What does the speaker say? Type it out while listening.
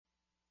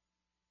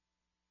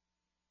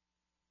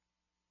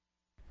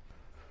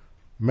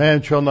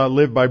Man shall not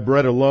live by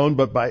bread alone,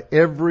 but by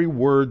every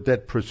word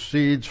that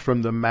proceeds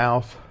from the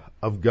mouth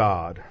of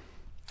God.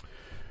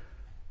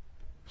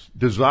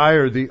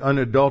 Desire the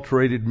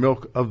unadulterated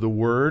milk of the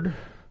word,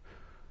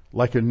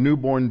 like a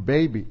newborn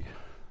baby,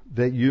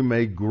 that you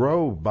may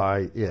grow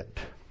by it.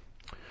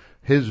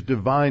 His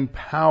divine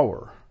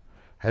power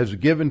has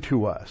given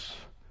to us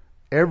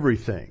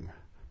everything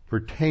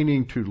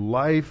pertaining to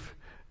life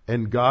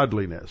and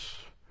godliness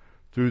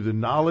through the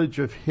knowledge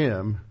of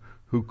Him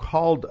who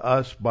called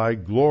us by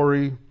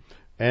glory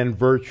and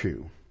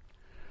virtue,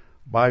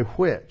 by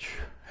which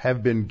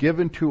have been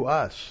given to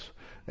us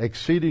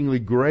exceedingly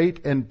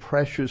great and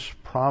precious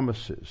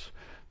promises,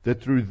 that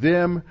through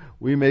them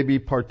we may be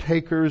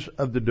partakers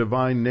of the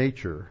divine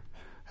nature,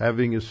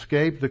 having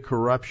escaped the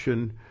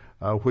corruption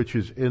which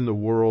is in the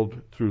world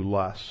through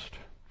lust.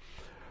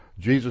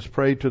 Jesus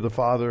prayed to the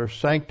Father,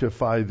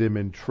 "Sanctify them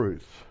in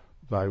truth.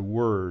 Thy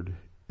word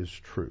is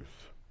truth."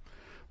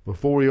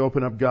 Before we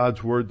open up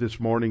God's Word this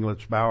morning,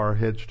 let's bow our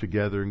heads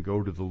together and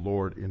go to the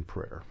Lord in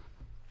prayer.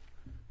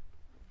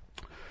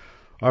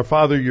 Our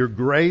Father, your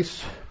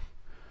grace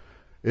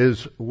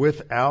is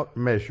without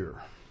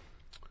measure.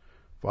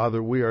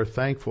 Father, we are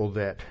thankful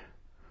that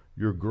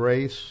your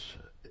grace,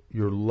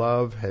 your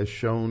love has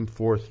shone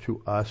forth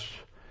to us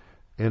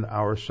in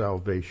our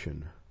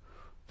salvation,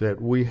 that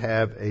we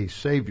have a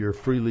Savior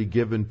freely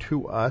given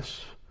to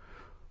us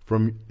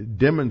from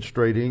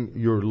demonstrating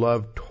your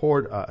love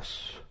toward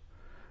us.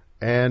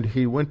 And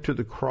he went to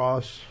the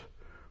cross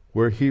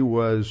where he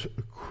was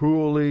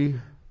cruelly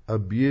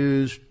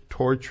abused,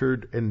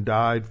 tortured, and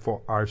died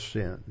for our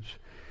sins.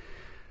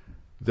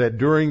 That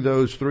during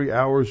those 3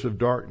 hours of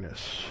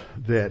darkness,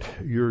 that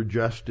your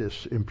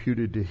justice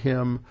imputed to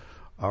him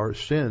our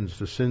sins,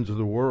 the sins of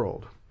the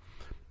world.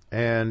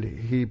 And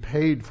he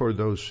paid for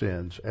those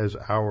sins as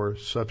our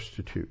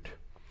substitute.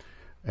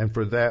 And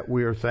for that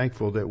we are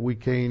thankful that we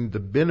gained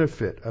the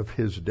benefit of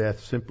his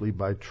death simply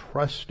by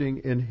trusting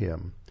in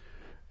him,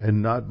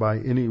 and not by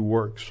any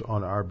works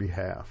on our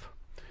behalf.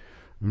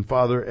 And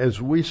Father, as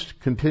we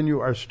continue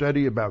our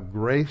study about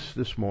grace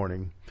this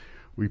morning,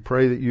 we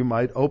pray that you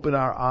might open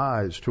our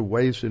eyes to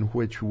ways in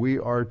which we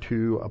are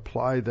to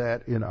apply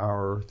that in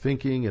our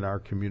thinking, in our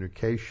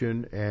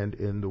communication, and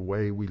in the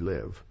way we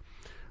live.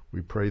 We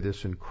pray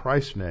this in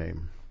Christ's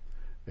name.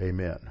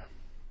 Amen.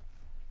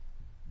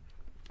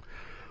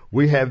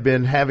 We have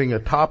been having a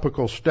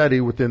topical study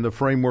within the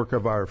framework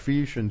of our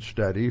Ephesians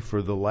study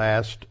for the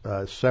last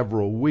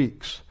several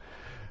weeks.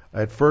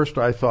 At first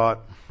I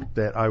thought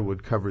that I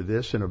would cover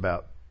this in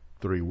about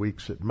 3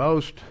 weeks at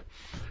most,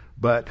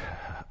 but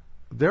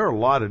there are a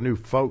lot of new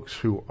folks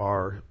who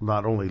are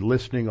not only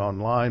listening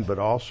online but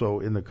also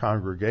in the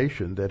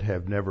congregation that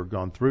have never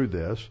gone through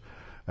this.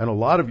 And a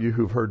lot of you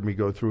who've heard me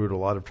go through it a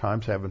lot of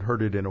times haven't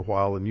heard it in a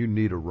while, and you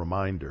need a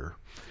reminder,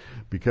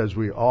 because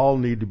we all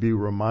need to be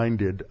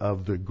reminded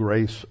of the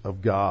grace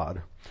of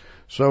God.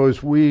 So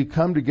as we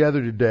come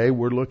together today,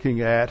 we're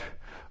looking at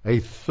a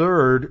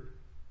third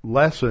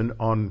lesson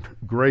on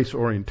grace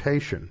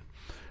orientation.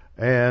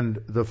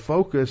 And the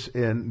focus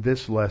in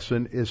this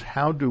lesson is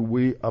how do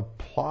we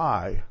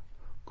apply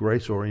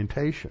grace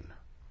orientation?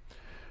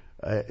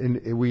 And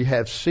we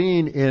have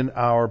seen in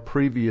our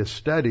previous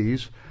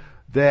studies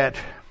that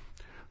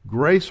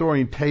grace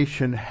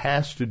orientation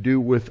has to do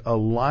with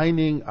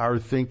aligning our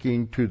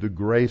thinking to the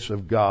grace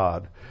of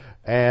God.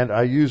 And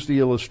I use the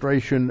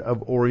illustration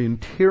of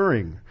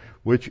orienteering,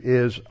 which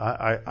is,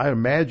 I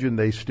imagine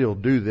they still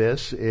do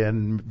this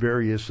in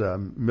various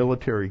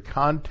military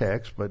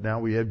contexts, but now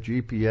we have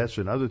GPS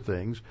and other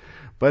things.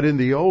 But in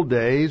the old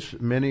days,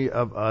 many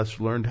of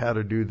us learned how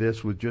to do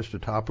this with just a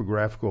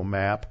topographical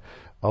map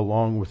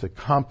along with a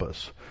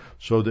compass,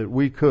 so that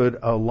we could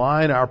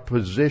align our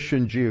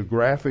position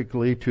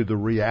geographically to the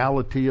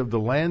reality of the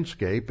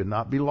landscape and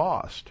not be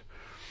lost.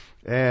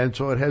 And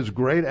so it has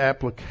great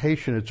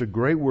application. It's a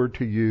great word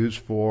to use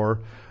for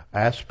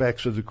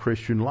aspects of the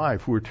Christian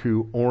life. We're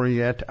to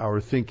orient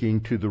our thinking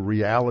to the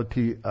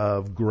reality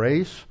of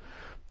grace,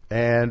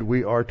 and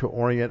we are to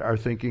orient our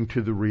thinking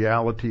to the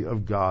reality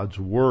of God's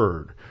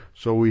Word.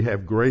 So we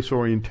have grace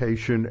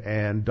orientation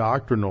and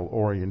doctrinal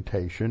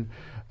orientation.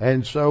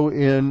 And so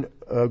in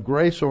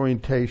grace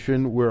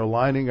orientation, we're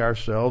aligning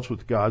ourselves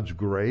with God's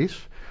grace.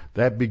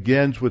 That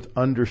begins with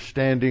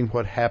understanding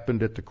what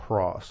happened at the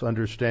cross,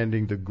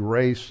 understanding the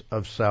grace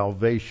of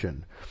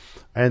salvation.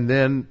 And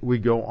then we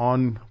go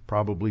on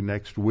probably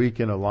next week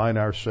and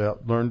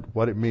learn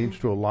what it means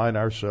to align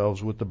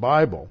ourselves with the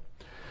Bible.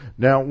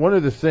 Now, one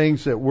of the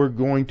things that we're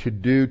going to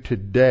do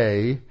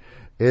today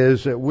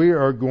is that we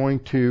are going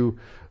to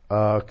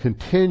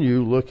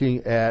continue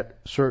looking at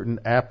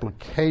certain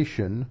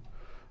application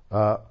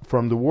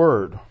from the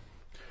Word.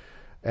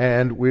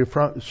 And we're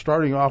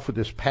starting off with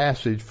this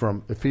passage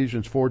from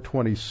Ephesians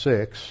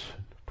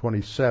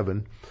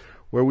 4:26-27,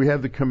 where we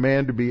have the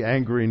command to be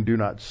angry and do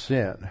not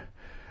sin.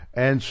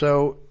 And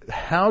so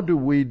how do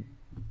we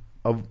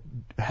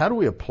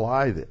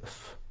apply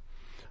this?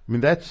 I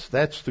mean,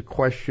 that's the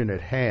question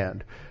at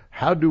hand.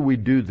 How do we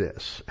do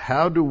this?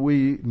 How do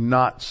we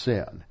not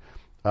sin?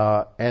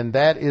 And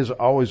that is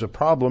always a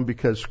problem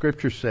because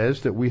Scripture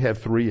says that we have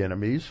three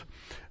enemies,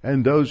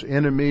 and those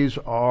enemies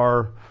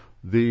are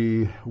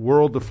the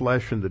world, the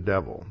flesh, and the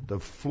devil. The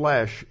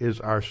flesh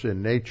is our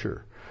sin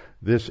nature,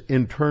 this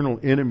internal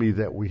enemy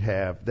that we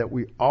have, that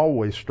we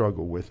always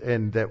struggle with,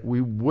 and that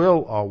we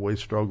will always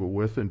struggle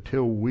with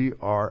until we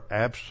are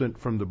absent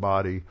from the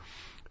body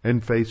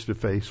and face to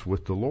face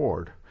with the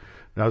Lord.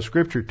 Now,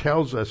 Scripture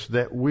tells us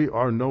that we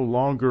are no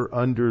longer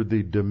under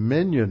the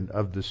dominion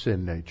of the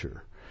sin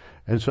nature.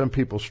 And some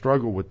people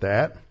struggle with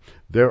that.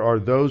 There are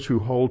those who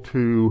hold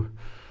to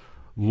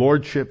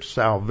lordship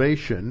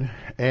salvation,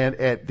 and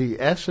at the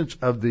essence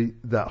of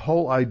the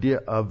whole idea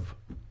of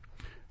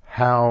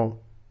how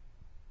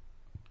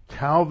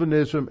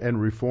Calvinism and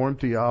Reformed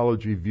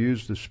theology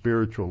views the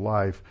spiritual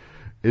life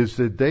is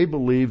that they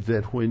believe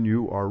that when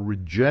you are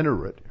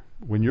regenerate,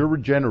 when you're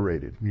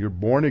regenerated, you're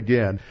born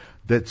again,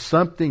 that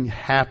something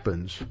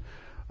happens.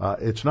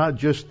 It's not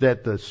just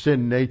that the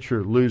sin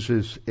nature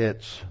loses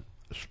its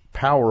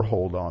power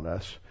hold on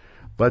us,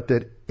 but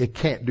that it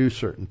can't do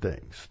certain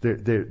things.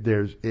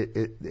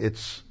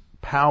 Its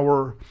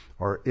power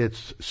or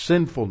its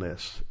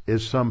sinfulness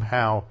is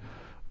somehow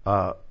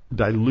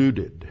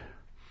diluted.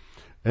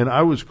 And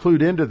I was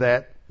clued into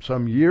that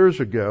some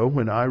years ago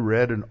when I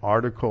read an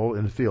article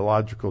in a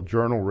theological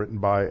journal written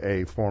by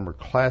a former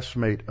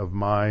classmate of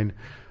mine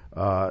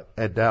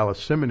at Dallas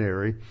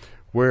Seminary,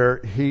 where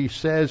he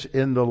says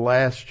in the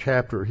last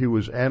chapter he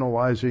was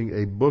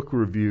analyzing a book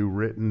review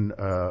written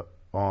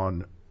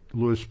on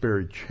Louis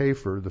Sperry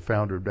Chafer, the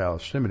founder of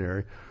Dallas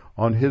Seminary,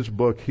 on his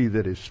book, He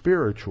That Is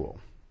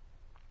Spiritual.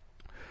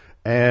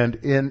 And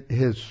in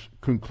his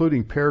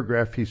concluding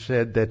paragraph, he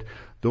said that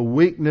the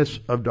weakness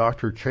of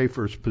Dr.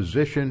 Chafer's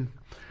position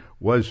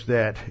was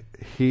that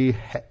he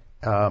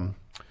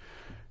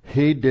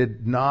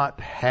did not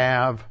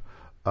have,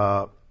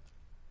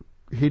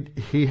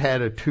 he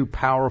had a too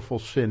powerful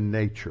sin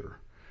nature,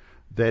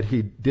 that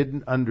he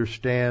didn't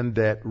understand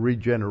that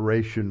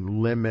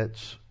regeneration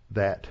limits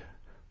that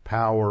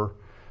power,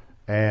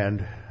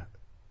 and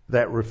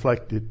that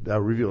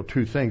revealed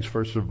two things.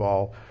 First of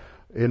all,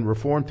 in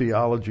Reformed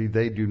theology,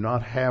 they do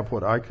not have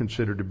what I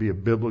consider to be a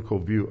biblical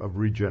view of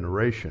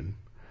regeneration.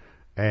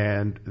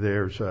 And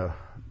there's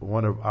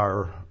one of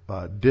our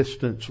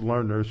distance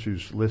learners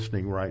who's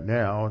listening right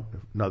now,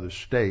 another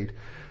state,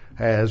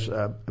 has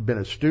been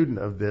a student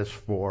of this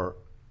for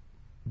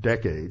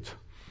decades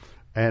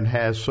and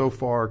has so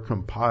far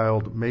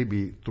compiled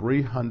maybe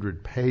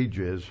 300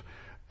 pages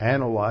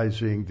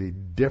analyzing the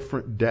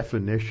different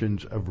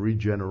definitions of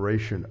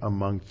regeneration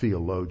among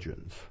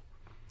theologians.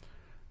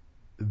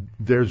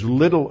 There's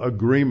little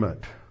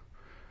agreement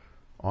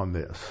on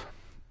this,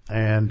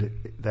 and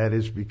that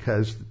is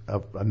because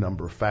of a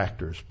number of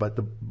factors. But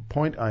the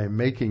point I am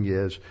making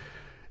is,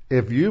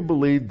 if you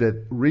believe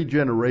that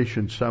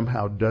regeneration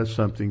somehow does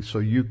something so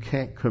you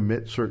can't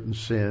commit certain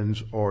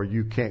sins or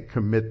you can't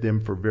commit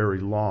them for very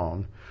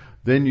long,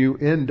 then you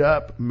end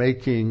up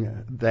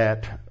making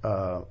that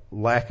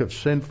lack of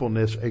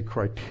sinfulness a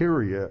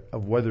criteria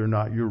of whether or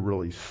not you're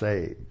really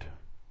saved.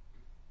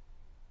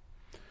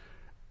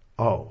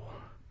 Oh,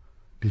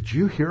 did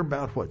you hear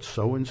about what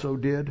so-and-so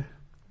did?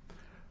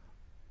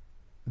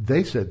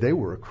 They said they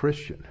were a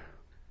Christian.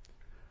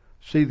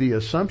 See, the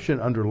assumption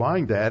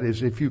underlying that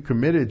is if you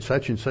committed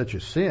such and such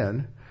a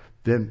sin,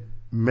 then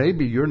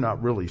maybe you're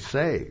not really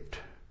saved.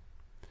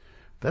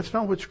 That's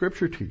not what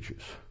Scripture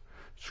teaches.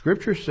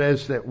 Scripture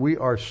says that we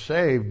are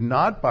saved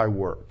not by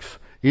works,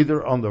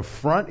 either on the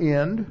front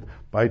end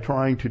by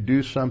trying to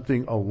do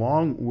something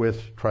along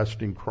with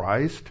trusting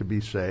Christ to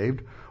be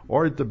saved,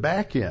 or at the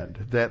back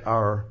end, that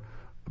our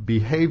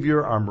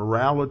behavior, our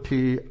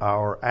morality,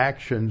 our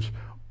actions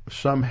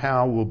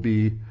somehow will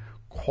be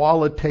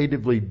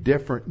qualitatively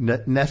different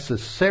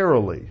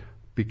necessarily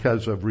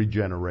because of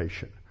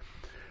regeneration.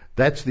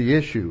 That's the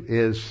issue,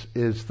 is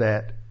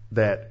that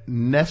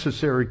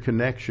necessary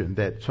connection,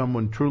 that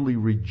someone truly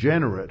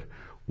regenerate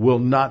will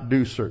not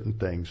do certain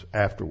things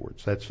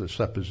afterwards. That's the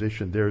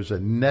supposition. There's a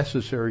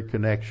necessary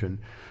connection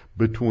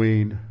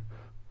between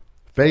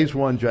phase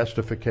 1,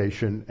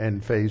 justification,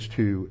 and phase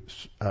 2,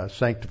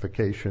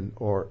 sanctification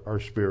or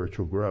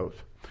spiritual growth.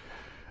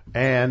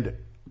 And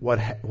what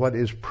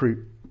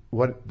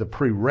the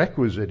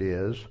prerequisite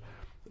is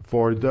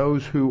for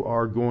those who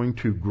are going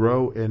to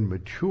grow and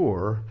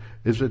mature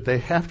is that they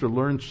have to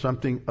learn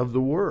something of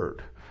the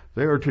Word.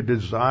 They are to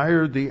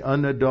desire the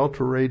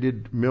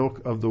unadulterated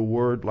milk of the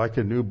Word like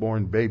a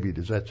newborn baby.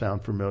 Does that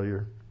sound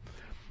familiar?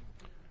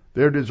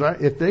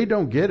 If they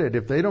don't get it,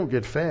 if they don't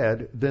get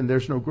fed, then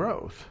there's no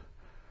growth.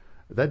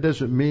 That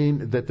doesn't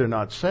mean that they're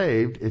not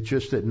saved. It's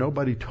just that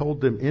nobody told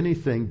them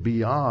anything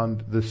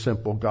beyond the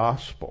simple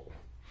gospel.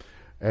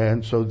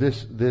 And so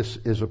this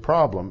is a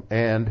problem.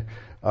 And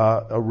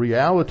a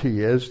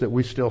reality is that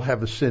we still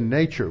have a sin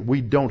nature.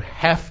 We don't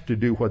have to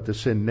do what the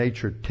sin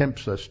nature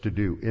tempts us to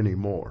do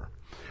anymore,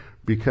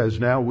 because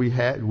now we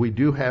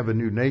do have a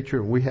new nature,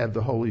 and we have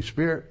the Holy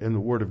Spirit and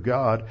the Word of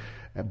God.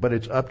 But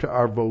it's up to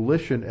our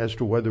volition as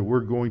to whether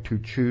we're going to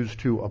choose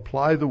to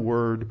apply the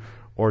Word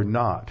or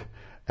not.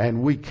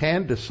 And we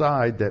can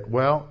decide that,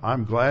 well,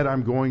 I'm glad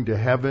I'm going to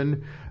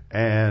heaven,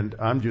 and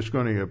I'm just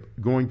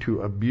going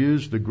to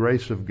abuse the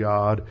grace of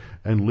God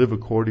and live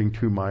according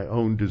to my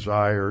own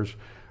desires,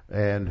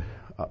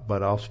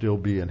 but I'll still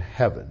be in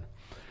heaven.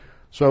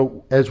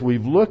 So as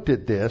we've looked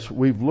at this,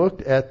 we've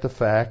looked at the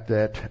fact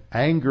that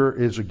anger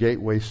is a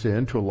gateway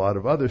sin to a lot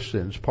of other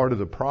sins. Part of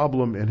the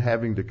problem in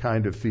having the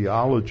kind of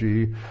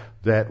theology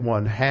that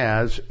one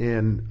has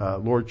in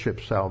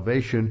Lordship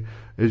salvation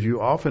is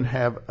you often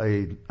have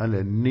an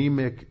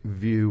anemic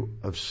view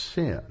of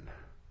sin.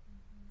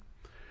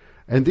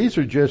 And these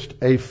are just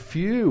a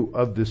few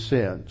of the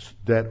sins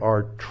that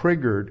are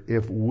triggered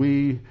if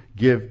we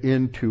give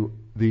into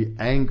the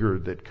anger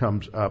that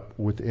comes up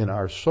within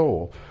our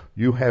soul.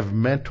 You have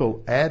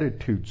mental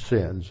attitude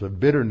sins of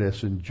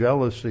bitterness and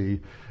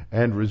jealousy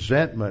and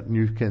resentment, and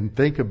you can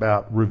think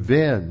about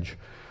revenge,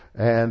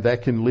 and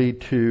that can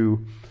lead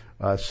to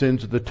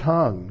sins of the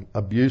tongue,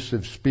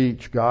 abusive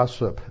speech,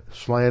 gossip,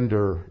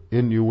 slander,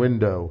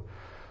 innuendo.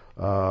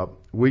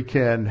 We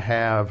can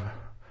have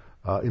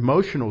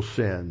emotional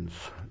sins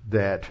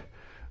that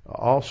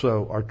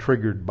also are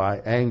triggered by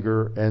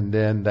anger, and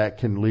then that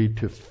can lead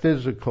to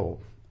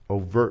physical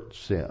overt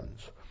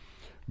sins.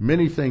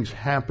 Many things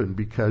happen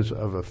because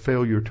of a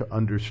failure to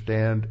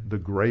understand the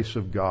grace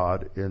of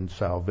God in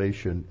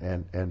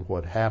salvation and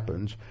what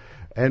happens.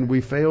 And we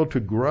fail to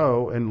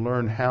grow and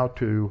learn how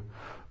to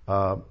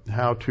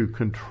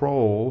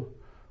control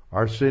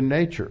our sin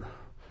nature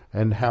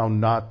and how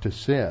not to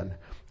sin.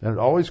 And it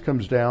always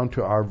comes down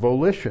to our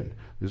volition.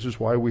 This is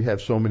why we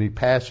have so many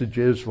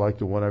passages like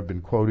the one I've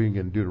been quoting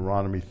in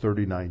Deuteronomy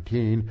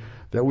 30:19,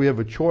 that we have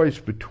a choice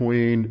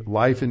between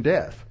life and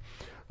death.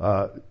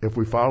 If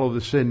we follow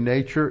the sin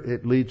nature,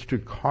 it leads to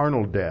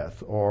carnal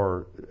death,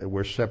 or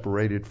we're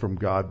separated from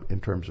God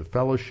in terms of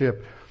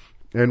fellowship,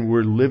 and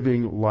we're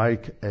living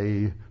like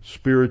a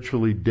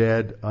spiritually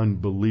dead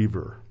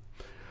unbeliever.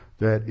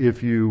 That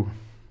if you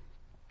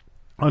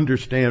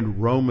understand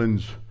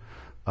Romans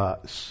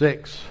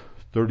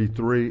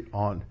 6:33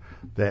 on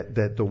that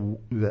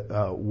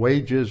the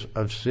wages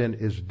of sin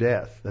is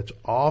death. That's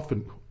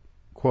often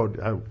quoted.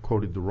 I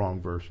quoted the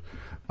wrong verse.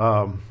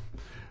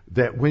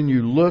 That when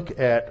you look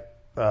at,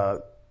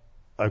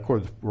 I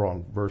quoted the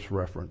wrong verse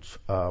reference.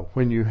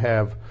 When you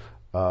have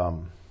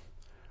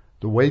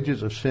the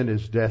wages of sin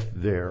is death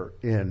there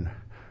in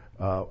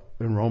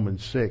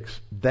Romans 6,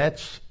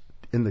 that's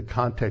in the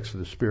context of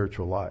the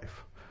spiritual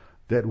life.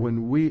 That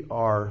when we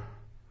are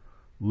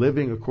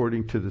living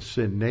according to the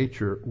sin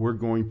nature, we're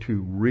going to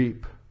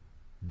reap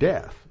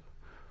death.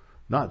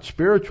 Not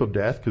spiritual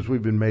death, because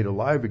we've been made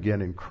alive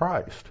again in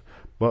Christ,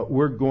 but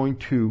we're going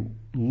to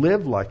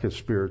live like a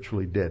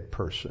spiritually dead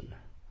person.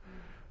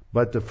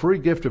 But the free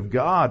gift of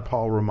God,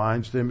 Paul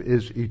reminds them,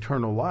 is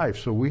eternal life.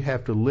 So we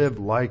have to live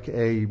like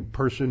a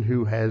person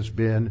who has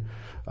been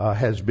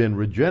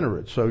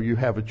regenerate. So you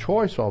have a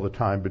choice all the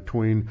time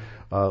between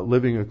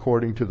living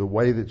according to the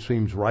way that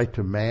seems right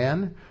to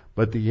man,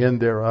 but the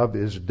end thereof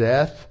is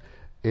death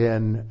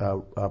in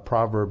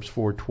Proverbs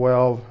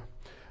 4:12,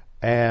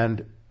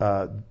 and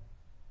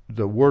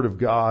the Word of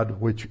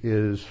God, which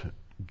is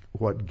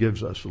what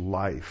gives us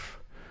life,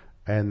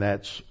 and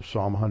that's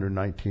Psalm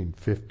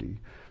 119:50.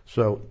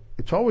 So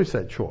it's always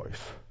that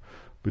choice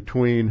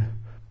between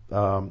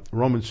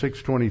Romans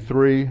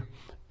 6:23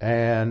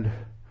 and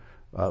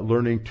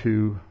learning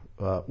to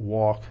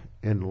walk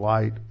in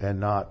light and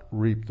not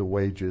reap the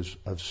wages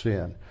of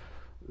sin.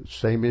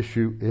 Same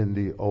issue in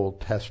the Old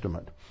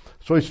Testament.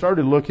 So he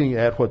started looking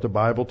at what the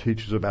Bible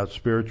teaches about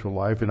spiritual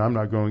life, and I'm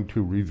not going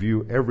to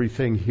review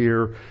everything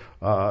here.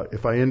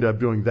 If I end up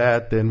doing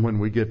that, then when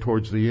we get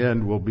towards the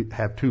end, we'll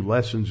have 2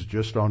 lessons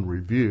just on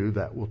review.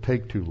 That will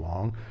take too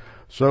long.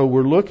 So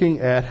we're looking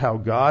at how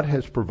God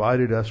has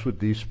provided us with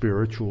these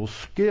spiritual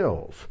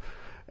skills,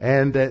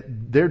 and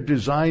that they're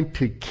designed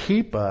to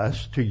keep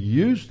us, to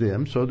use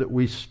them so that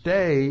we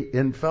stay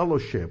in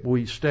fellowship.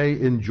 We stay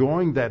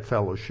enjoying that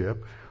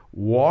fellowship,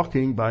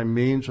 walking by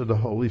means of the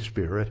Holy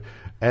Spirit,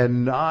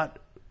 and not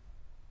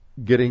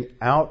getting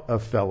out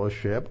of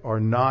fellowship or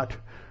not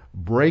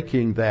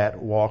breaking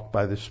that walk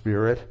by the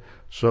Spirit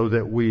so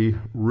that we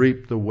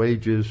reap the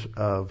wages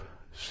of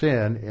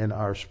sin in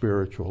our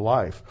spiritual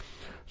life.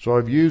 So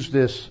I've used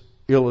this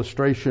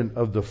illustration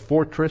of the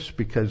fortress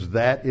because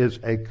that is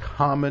a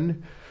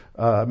common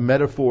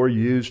metaphor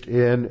used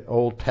in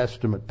Old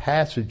Testament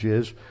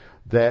passages,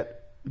 that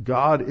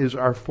God is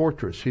our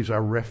fortress. He's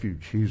our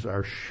refuge. He's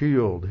our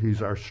shield.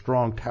 He's our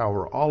strong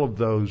tower. All of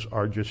those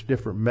are just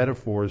different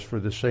metaphors for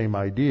the same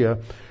idea.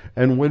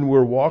 And when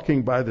we're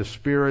walking by the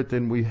Spirit,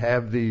 then we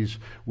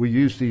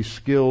use these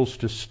skills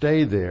to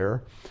stay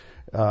there.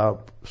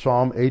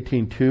 Psalm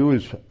 18:2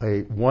 is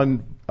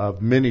one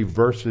of many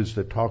verses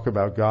that talk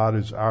about God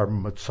as our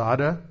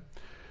Matzada.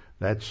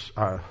 That's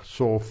our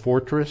soul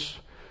fortress.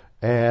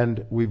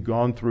 And we've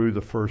gone through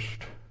the first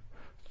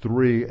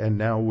 3, and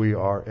now we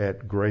are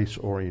at grace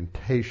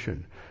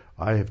orientation.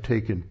 I have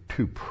taken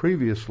 2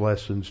 previous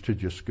lessons to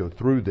just go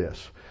through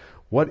this.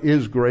 What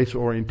is grace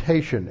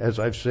orientation? As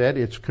I've said,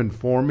 it's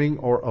conforming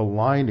or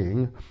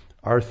aligning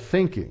our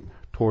thinking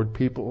toward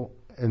people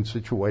and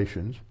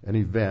situations and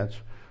events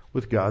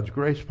with God's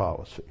grace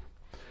policy.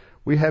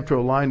 We have to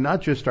align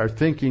not just our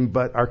thinking,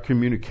 but our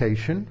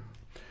communication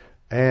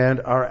and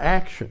our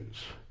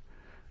actions.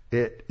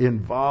 It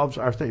involves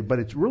our thinking, but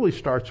it really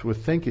starts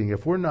with thinking.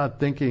 If we're not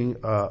thinking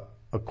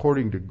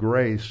according to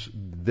grace,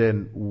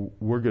 then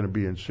we're going to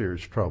be in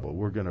serious trouble.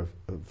 We're going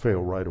to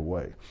fail right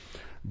away.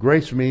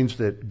 Grace means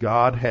that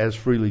God has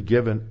freely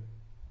given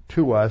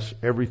to us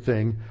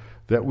everything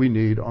that we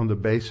need on the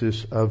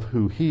basis of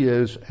who He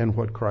is and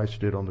what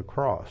Christ did on the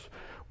cross.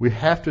 We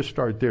have to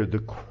start there. The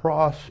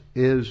cross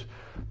is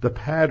the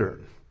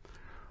pattern.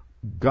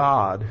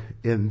 God,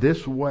 in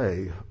this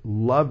way,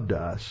 loved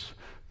us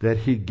that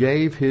He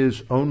gave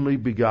His only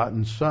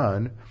begotten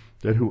Son,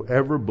 that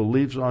whoever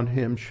believes on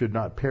Him should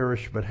not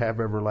perish but have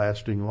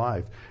everlasting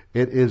life.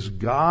 It is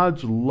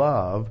God's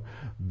love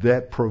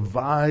that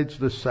provides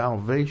the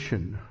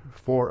salvation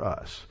for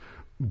us.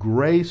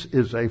 Grace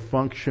is a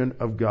function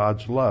of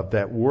God's love.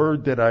 That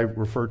word that I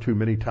refer to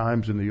many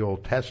times in the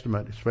Old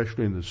Testament,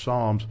 especially in the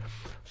Psalms,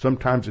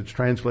 sometimes it's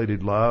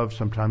translated love,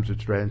 sometimes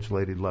it's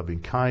translated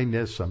loving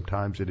kindness,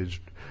 sometimes it is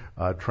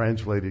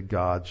translated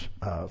God's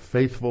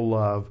faithful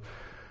love,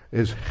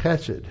 is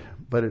chesed,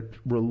 but it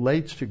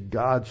relates to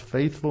God's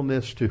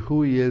faithfulness to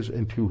who He is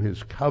and to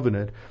His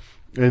covenant,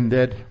 and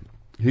that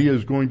He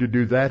is going to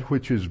do that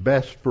which is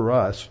best for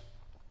us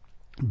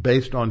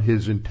based on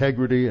His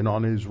integrity and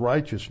on His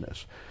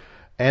righteousness.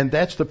 And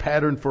that's the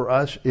pattern for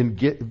us in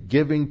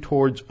giving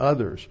towards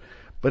others.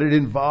 But it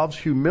involves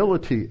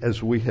humility,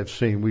 as we have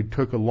seen. We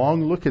took a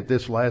long look at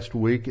this last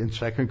week in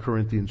 2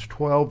 Corinthians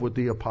 12 with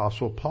the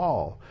Apostle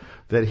Paul,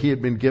 that he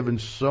had been given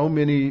so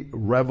many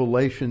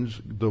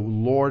revelations, the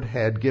Lord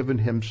had given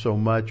him so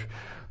much,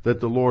 that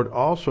the Lord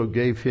also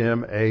gave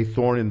him a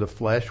thorn in the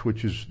flesh,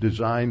 which is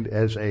designed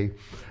as a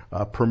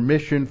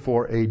permission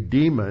for a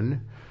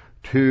demon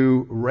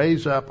to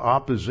raise up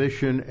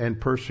opposition and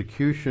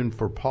persecution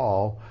for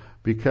Paul,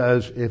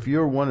 because if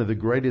you're one of the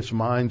greatest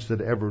minds that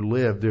ever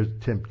lived, the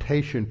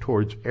temptation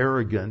towards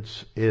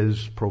arrogance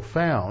is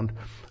profound.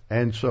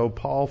 And so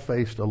Paul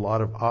faced a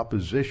lot of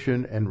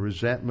opposition and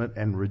resentment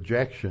and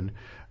rejection,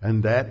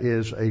 and that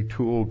is a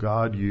tool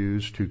God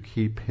used to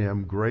keep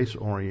him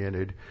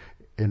grace-oriented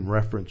in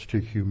reference to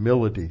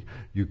humility.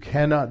 You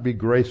cannot be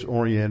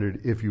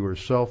grace-oriented if you are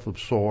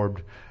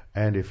self-absorbed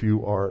and if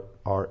you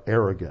are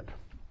arrogant.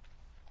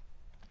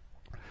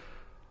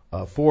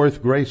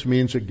 Fourth, grace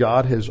means that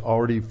God has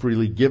already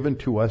freely given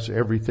to us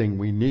everything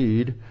we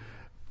need.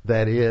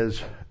 That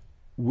is,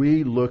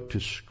 we look to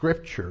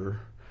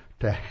Scripture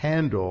to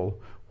handle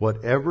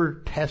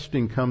whatever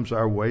testing comes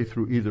our way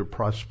through either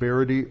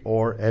prosperity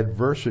or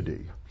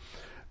adversity.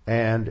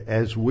 And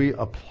as we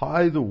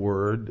apply the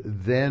Word,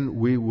 then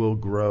we will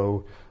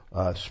grow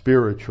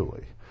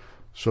spiritually.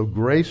 So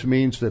grace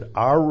means that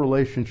our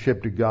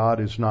relationship to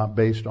God is not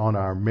based on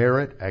our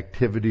merit,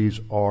 activities,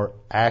 or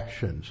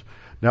actions.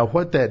 Now,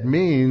 what that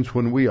means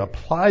when we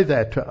apply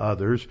that to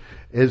others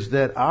is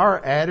that our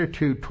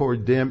attitude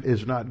toward them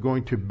is not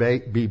going to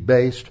be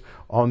based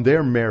on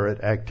their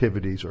merit,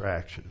 activities, or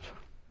actions.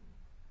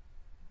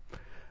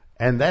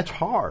 And that's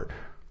hard,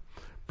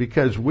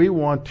 because we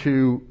want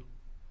to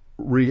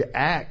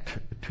react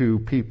to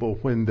people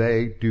when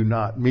they do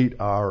not meet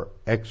our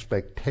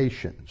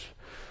expectations.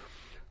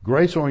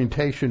 Grace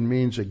orientation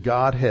means that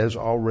God has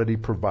already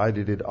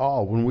provided it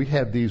all. When we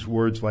have these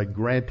words like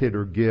granted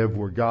or give,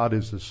 where God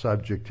is the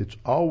subject, it's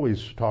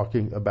always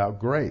talking about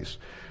grace.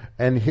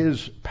 And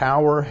His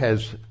power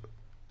has,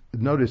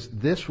 notice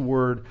this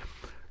word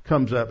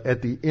comes up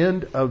at the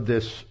end of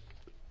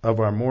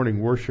our morning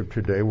worship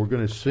today. We're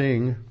going to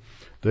sing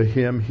the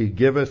hymn, He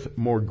Giveth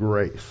More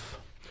Grace.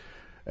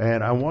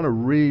 And I want to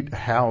read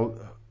how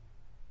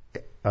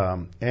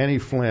Annie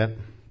Flint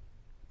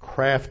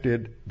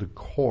crafted the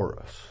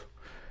chorus.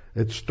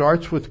 It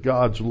starts with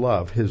God's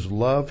love. His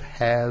love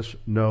has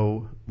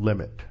no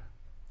limit.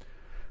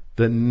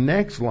 The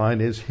next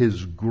line is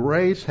His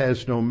grace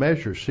has no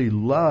measure. See,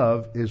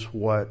 love is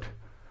what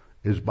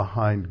is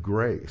behind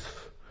grace.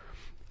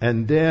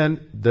 And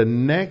then the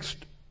next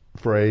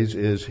phrase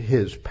is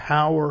His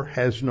power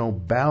has no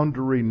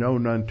boundary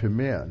known unto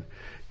men.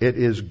 It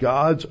is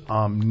God's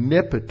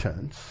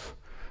omnipotence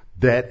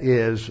that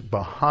is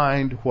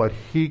behind what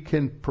He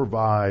can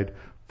provide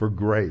for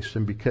grace.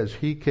 And because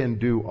He can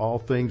do all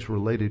things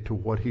related to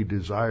what He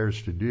desires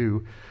to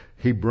do,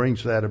 He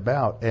brings that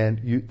about.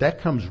 And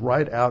that comes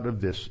right out of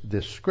this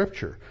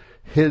scripture.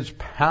 His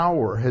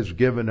power has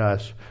given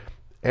us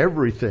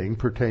everything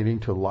pertaining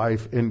to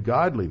life and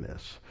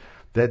godliness.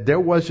 That there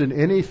wasn't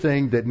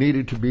anything that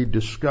needed to be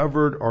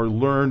discovered or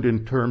learned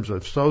in terms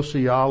of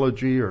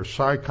sociology or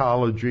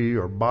psychology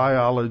or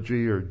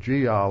biology or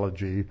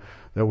geology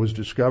that was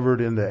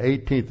discovered in the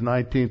 18th,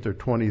 19th, or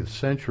 20th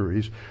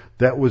centuries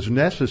that was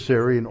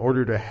necessary in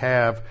order to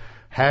have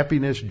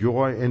happiness,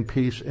 joy, and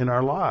peace in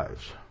our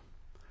lives.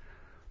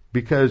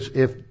 Because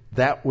if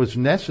that was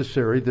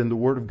necessary, then the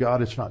Word of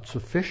God is not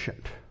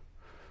sufficient.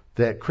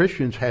 That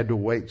Christians had to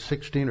wait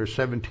 16 or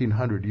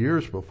 1700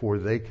 years before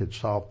they could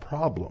solve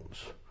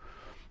problems.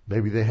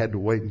 Maybe they had to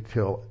wait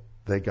until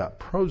they got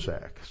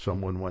Prozac.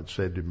 Someone once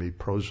said to me,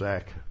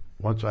 Prozac,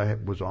 once I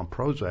was on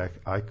Prozac,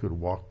 I could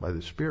walk by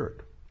the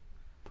Spirit.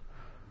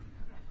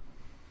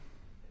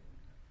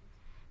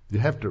 You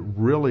have to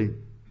really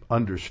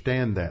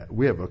understand that.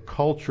 We have a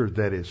culture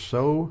that is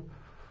so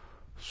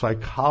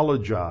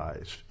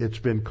psychologized. It's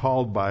been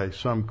called by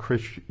some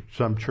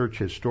church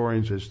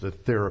historians as the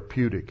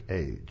therapeutic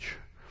age.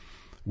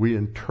 We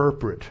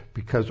interpret,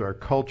 because our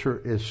culture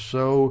is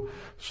so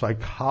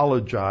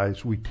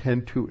psychologized, we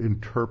tend to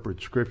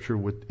interpret Scripture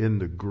within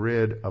the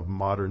grid of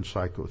modern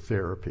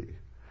psychotherapy,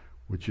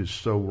 which is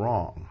so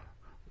wrong.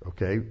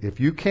 Okay? If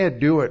you can't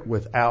do it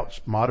without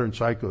modern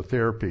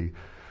psychotherapy,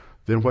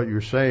 then what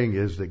you're saying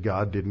is that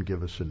God didn't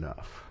give us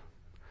enough.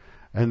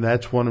 And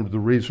that's one of the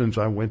reasons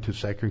I went to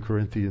 2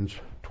 Corinthians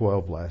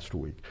 12 last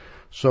week.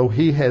 So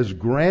He has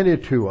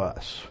granted to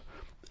us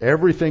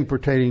everything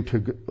pertaining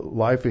to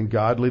life and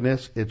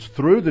godliness. It's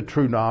through the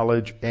true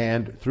knowledge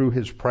and through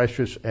His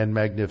precious and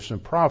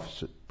magnificent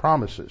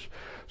promises.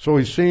 So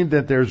He's seen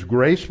that there's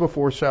grace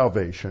before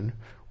salvation,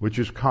 which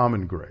is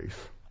common grace.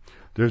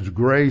 There's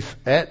grace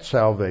at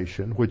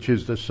salvation, which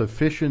is the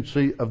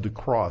sufficiency of the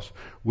cross.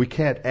 We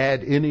can't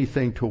add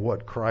anything to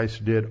what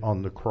Christ did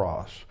on the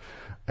cross.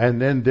 And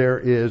then there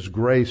is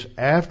grace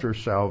after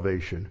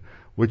salvation,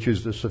 which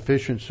is the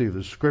sufficiency of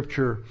the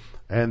Scripture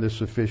and the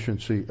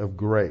sufficiency of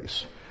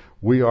grace.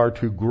 We are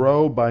to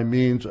grow by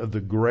means of the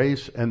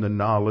grace and the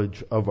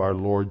knowledge of our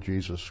Lord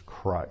Jesus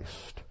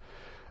Christ.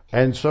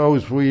 And so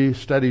as we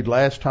studied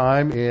last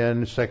time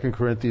in 2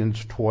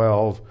 Corinthians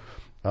 12,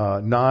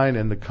 9,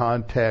 in the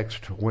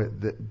context,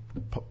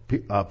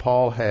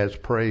 Paul has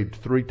prayed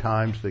 3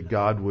 times that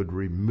God would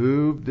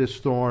remove this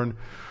thorn.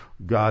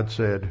 God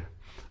said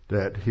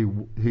that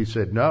he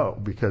said no,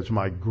 because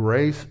my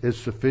grace is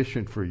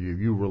sufficient for you.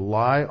 You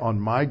rely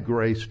on my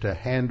grace to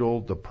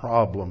handle the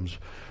problems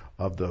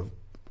of the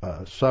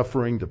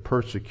suffering, the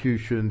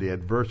persecution, the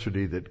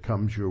adversity that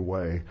comes your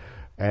way,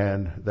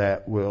 and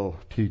that will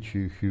teach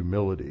you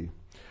humility.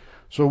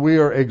 So we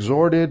are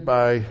exhorted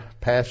by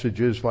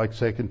passages like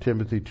 2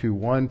 Timothy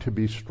 2:1 to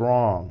be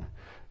strong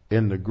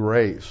in the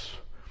grace.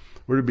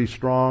 We're to be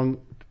strong.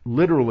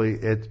 Literally,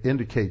 it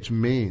indicates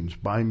means.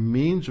 By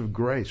means of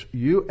grace.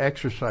 You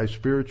exercise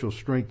spiritual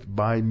strength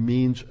by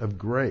means of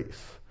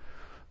grace.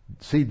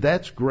 See,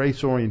 that's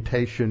grace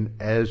orientation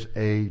as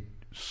a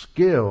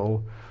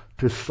skill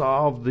to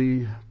solve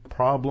the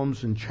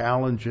problems and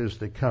challenges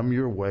that come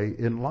your way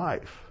in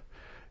life.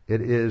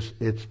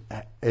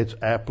 It's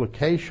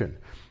application.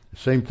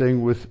 Same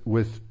thing with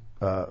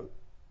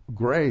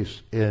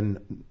grace.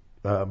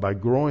 By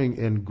growing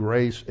in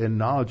grace and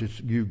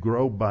knowledge, you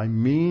grow by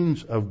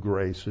means of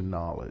grace and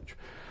knowledge.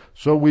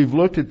 So we've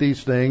looked at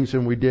these things,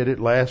 and we did it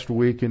last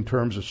week in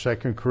terms of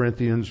 2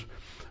 Corinthians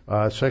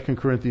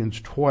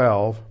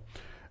 12,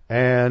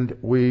 and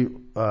we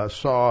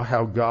saw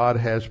how God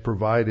has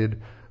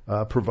provided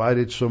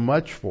so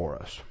much for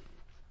us.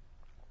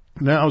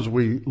 Now, as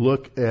we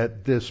look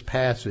at this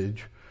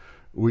passage,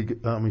 I'm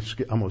going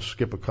to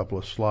skip a couple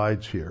of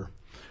slides here.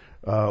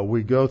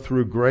 We go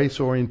through grace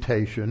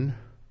orientation,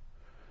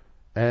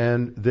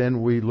 and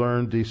then we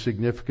learn the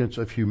significance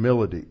of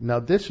humility. Now,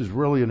 this is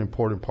really an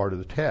important part of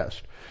the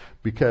test,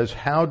 because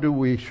how do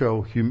we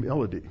show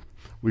humility?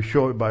 We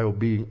show it by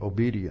being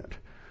obedient.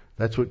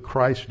 That's what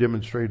Christ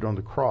demonstrated on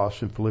the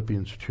cross in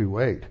Philippians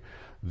 2:8,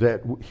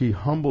 that He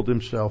humbled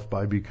Himself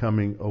by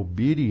becoming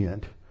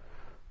obedient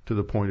to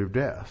the point of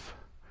death.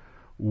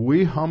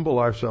 We humble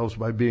ourselves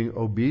by being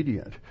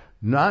obedient,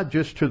 not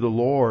just to the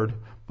Lord,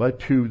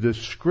 but to the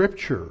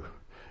Scripture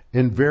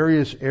in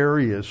various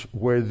areas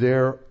where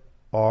there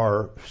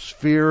are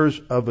spheres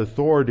of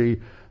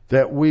authority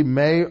that we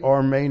may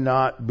or may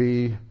not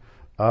be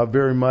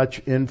very much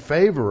in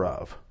favor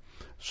of.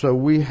 So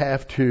we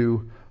have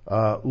to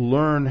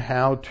learn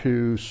how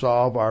to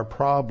solve our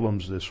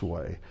problems this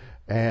way.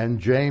 And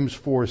James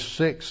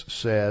 4:6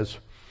 says,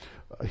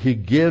 He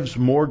gives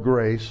more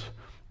grace,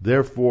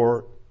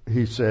 therefore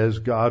he says,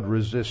 God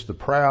resists the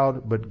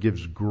proud, but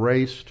gives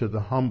grace to the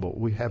humble.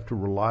 We have to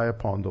rely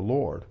upon the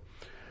Lord.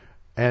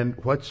 And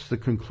what's the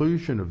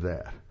conclusion of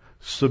that?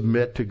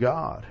 Submit to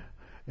God.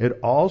 It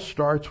all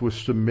starts with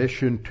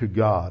submission to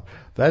God.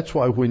 That's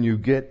why when you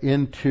get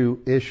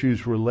into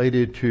issues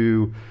related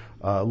to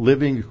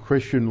living a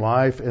Christian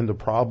life and the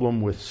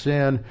problem with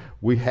sin,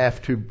 we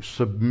have to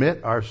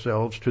submit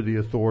ourselves to the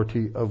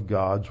authority of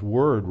God's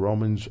Word,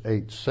 Romans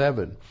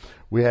 8:7.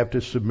 We have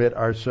to submit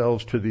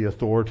ourselves to the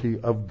authority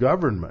of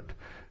government,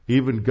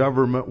 even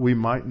government we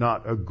might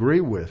not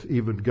agree with,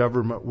 even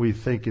government we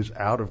think is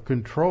out of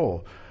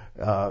control.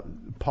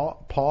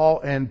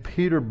 Paul and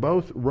Peter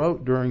both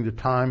wrote during the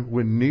time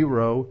when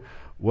Nero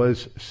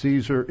was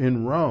Caesar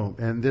in Rome,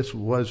 and this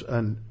was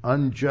an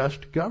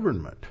unjust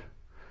government.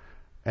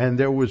 And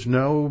there was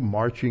no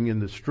marching in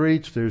the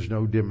streets, there's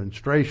no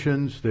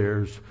demonstrations,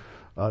 there's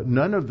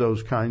none of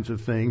those kinds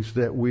of things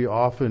that we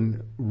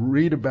often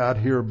read about,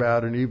 hear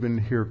about, and even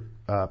hear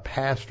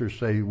pastors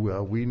say,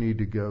 well, we need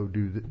to go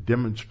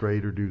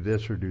demonstrate or do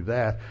this or do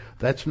that.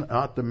 That's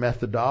not the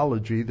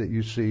methodology that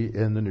you see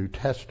in the New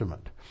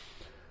Testament.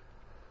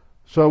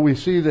 So we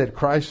see that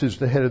Christ is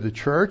the head of the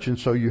church, and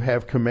so you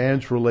have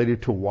commands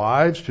related to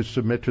wives to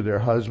submit to their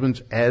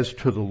husbands as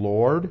to the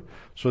Lord.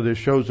 So there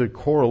shows a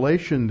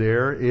correlation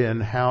there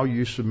in how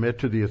you submit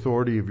to the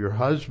authority of your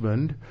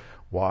husband,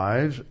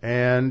 wives,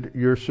 and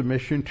your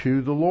submission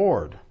to the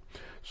Lord.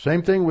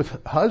 Same thing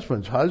with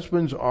husbands.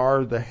 Husbands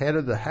are the head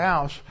of the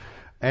house,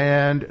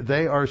 and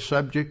they are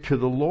subject to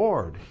the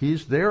Lord.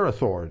 He's their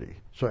authority.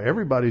 So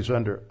everybody's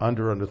under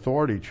an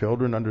authority.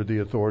 Children under the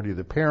authority of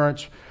the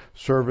parents,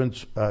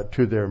 servants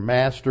to their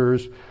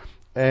masters.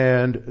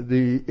 And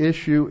the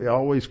issue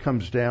always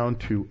comes down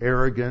to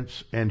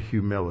arrogance and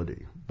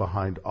humility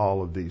behind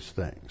all of these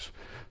things.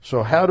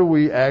 So how do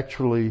we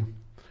actually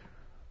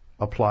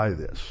apply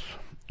this?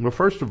 Well,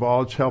 first of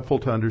all, it's helpful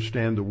to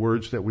understand the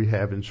words that we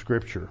have in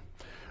Scripture.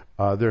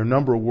 There are a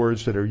number of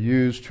words that are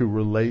used to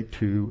relate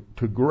to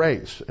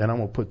grace, and I'm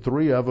going to put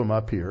 3 of them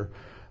up here.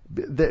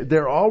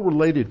 They're all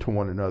related to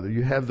one another.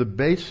 You have the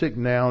basic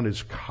noun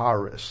is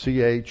charis,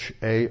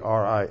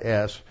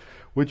 C-H-A-R-I-S,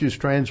 which is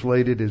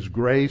translated as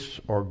grace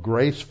or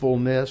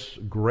gracefulness,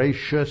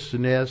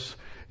 graciousness.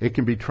 It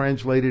can be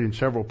translated in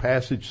several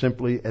passages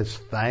simply as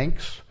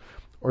thanks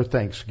or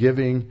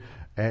thanksgiving,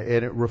 and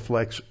it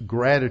reflects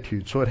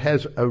gratitude. So it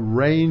has a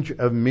range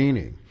of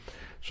meaning.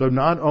 So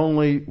not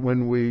only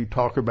when we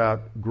talk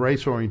about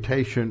grace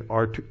orientation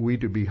are we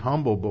to be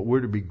humble, but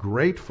we're to be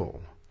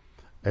grateful,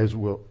 as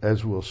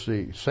we'll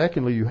see.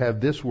 Secondly, you have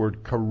this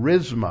word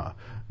charisma.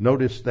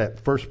 Notice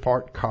that first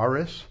part,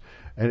 charis,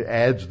 and it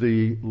adds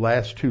the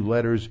last 2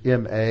 letters,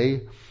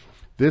 M-A.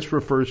 This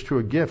refers to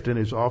a gift and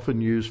is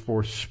often used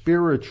for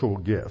spiritual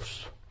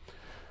gifts.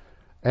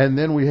 And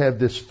then we have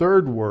this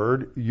third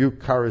word,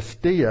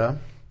 Eucharistia,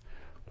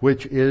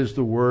 which is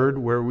the word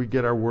where we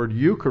get our word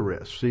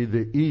Eucharist. See,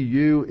 the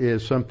EU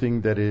is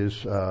something that is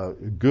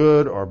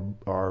good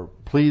or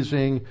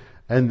pleasing,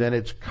 and then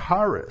it's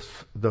charis.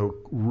 The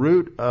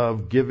root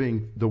of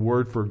giving, the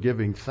word for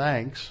giving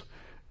thanks,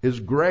 is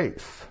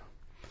grace.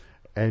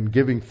 And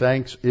giving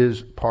thanks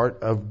is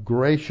part of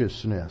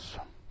graciousness.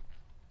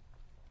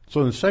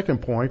 So in the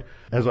second point,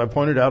 as I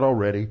pointed out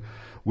already,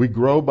 we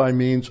grow by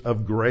means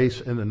of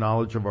grace and the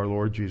knowledge of our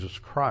Lord Jesus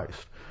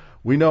Christ.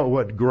 We know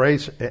what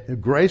grace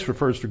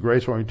refers to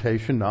grace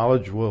orientation.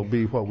 Knowledge will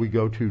be what we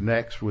go to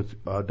next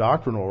with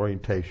doctrinal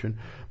orientation.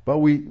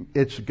 But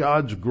it's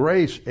God's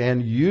grace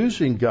and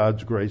using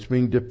God's grace,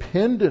 being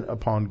dependent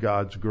upon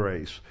God's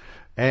grace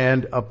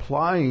and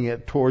applying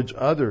it towards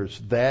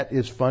others. That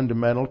is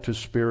fundamental to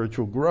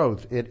spiritual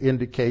growth. It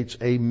indicates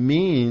a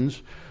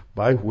means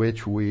by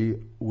which we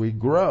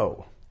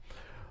grow.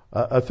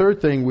 A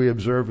third thing we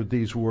observe with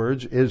these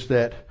words is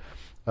that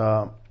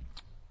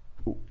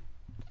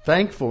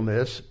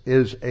thankfulness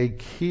is a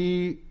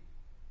key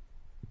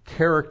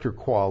character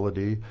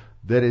quality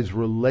that is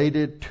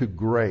related to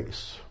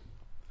grace.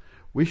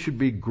 We should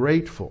be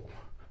grateful,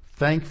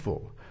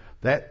 thankful.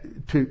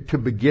 That to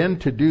begin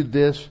to do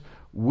this,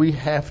 we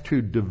have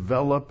to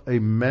develop a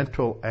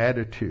mental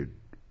attitude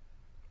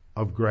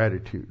of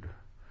gratitude.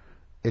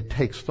 It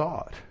takes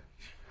thought.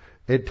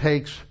 It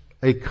takes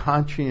a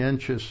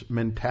conscientious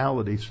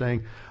mentality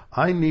saying,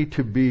 I need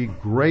to be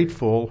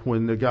grateful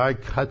when the guy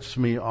cuts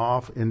me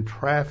off in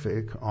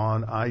traffic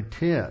on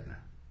I-10.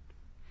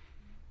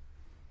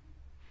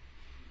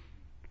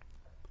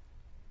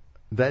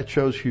 That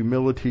shows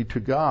humility to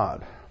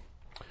God.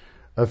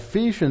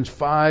 Ephesians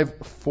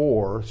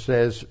 5:4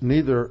 says,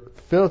 neither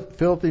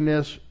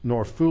filthiness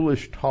nor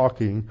foolish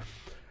talking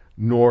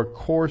nor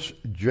coarse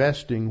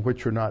jesting,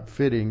 which are not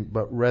fitting,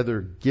 but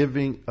rather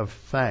giving of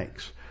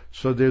thanks.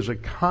 So there's a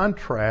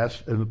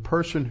contrast in the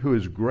person who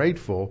is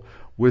grateful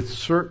with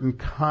certain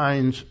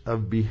kinds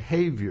of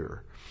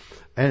behavior.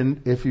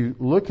 And if you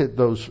look at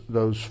those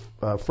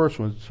first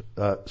ones,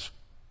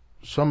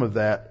 some of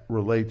that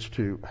relates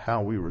to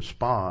how we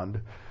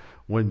respond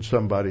when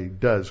somebody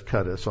does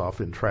cut us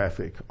off in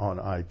traffic on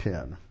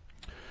I-10.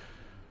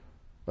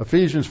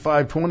 Ephesians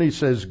 5:20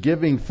 says,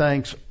 giving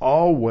thanks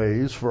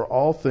always for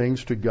all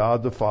things to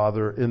God the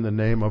Father in the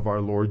name of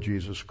our Lord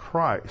Jesus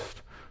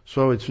Christ.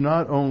 So it's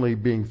not only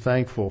being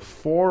thankful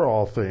for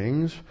all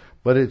things,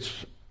 but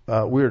it's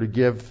we are to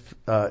give,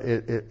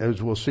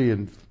 as we'll see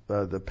in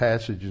the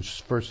passage in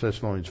 1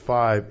 Thessalonians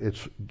 5,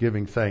 it's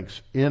giving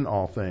thanks in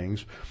all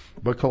things.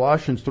 But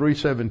Colossians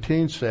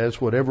 3:17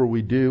 says, whatever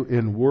we do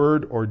in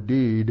word or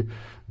deed,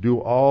 do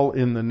all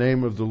in the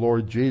name of the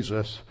Lord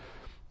Jesus,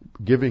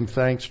 giving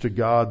thanks to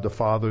God the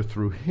Father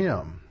through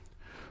Him.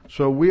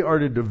 So we are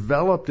to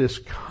develop this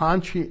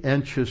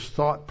conscientious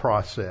thought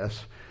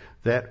process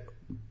that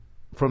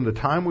from the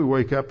time we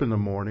wake up in the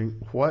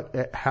morning,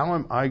 how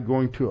am I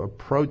going to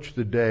approach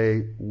the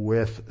day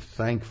with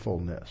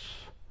thankfulness?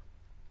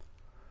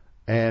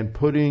 And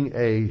putting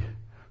a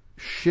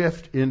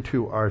shift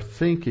into our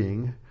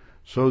thinking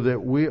so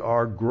that we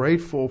are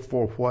grateful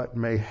for what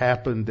may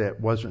happen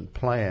that wasn't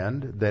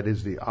planned, that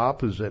is the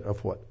opposite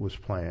of what was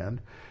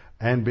planned,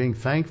 and being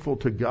thankful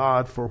to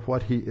God for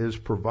what He is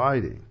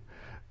providing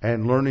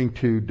and learning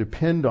to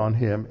depend on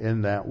Him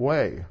in that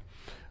way.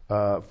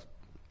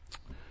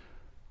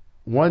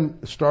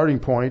 One starting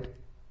point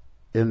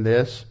in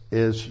this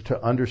is to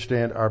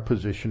understand our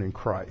position in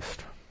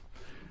Christ.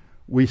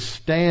 We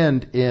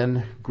stand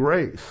in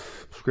grace,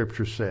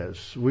 Scripture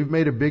says. We've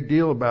made a big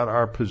deal about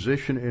our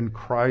position in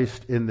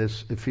Christ in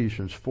this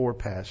Ephesians 4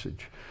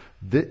 passage.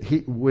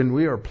 When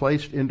we are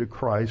placed into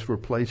Christ, we're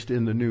placed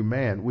in the new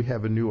man. We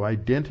have a new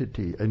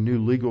identity, a new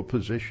legal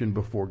position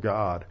before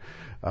God.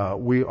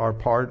 We are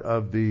part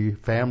of the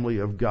family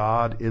of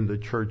God in the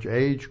church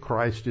age.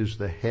 Christ is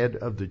the head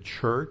of the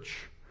church,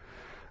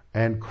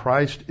 and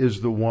Christ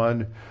is the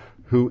one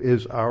who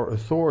is our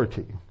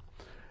authority.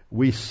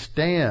 We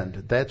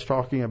stand, that's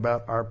talking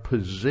about our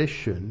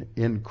position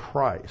in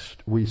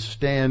Christ. We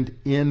stand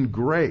in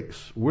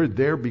grace. We're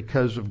there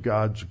because of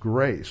God's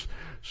grace.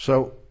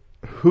 So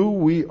who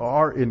we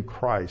are in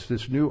Christ,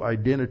 this new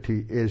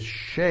identity, is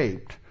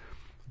shaped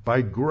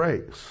by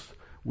grace.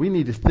 We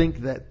need to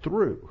think that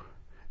through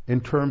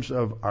in terms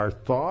of our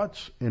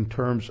thoughts, in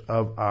terms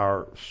of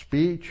our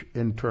speech,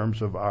 in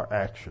terms of our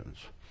actions.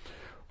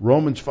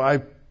 Romans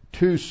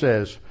 5:2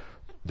 says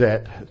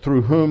that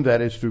through whom, that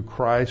is through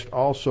Christ,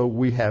 also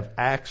we have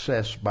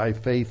access by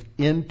faith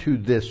into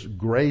this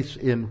grace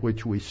in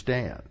which we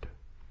stand.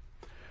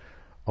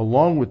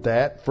 Along with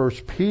that, 1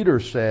 Peter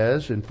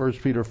says in 1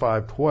 Peter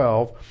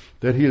 5:12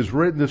 that he has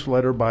written this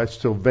letter by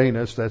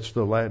Silvanus, that's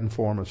the Latin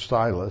form of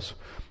Silas,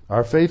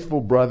 our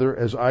faithful brother,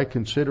 as I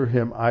consider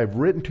him. I've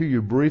written to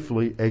you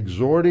briefly,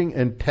 exhorting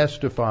and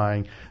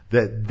testifying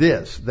that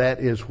this, that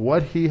is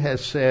what he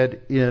has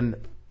said in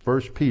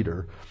 1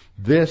 Peter,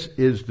 this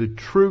is the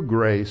true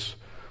grace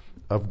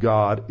of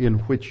God in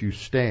which you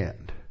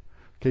stand.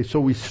 Okay,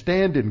 so we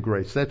stand in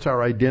grace. That's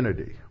our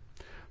identity.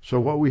 So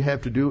what we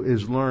have to do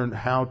is learn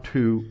how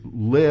to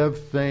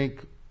live,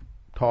 think,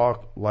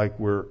 talk like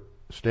we're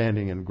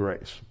standing in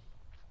grace.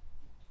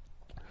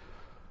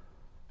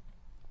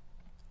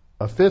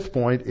 A fifth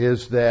point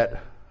is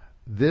that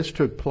this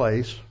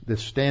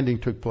standing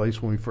took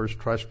place when we first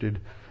trusted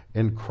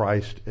in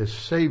Christ as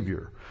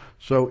Savior.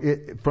 So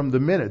from the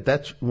minute,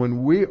 that's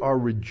when we are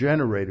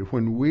regenerated,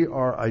 when we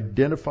are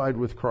identified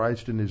with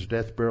Christ in His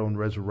death, burial, and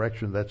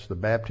resurrection, that's the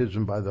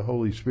baptism by the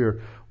Holy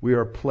Spirit, we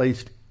are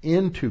placed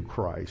into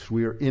Christ.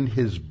 We are in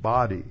His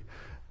body.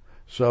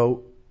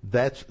 So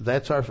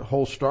that's our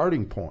whole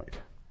starting point.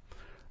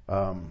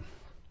 And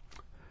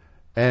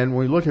when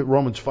we look at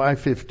Romans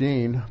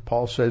 5:15,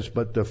 Paul says,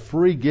 but the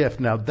free gift,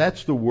 now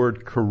that's the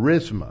word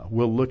charisma.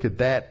 We'll look at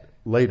that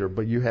later,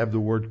 but you have the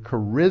word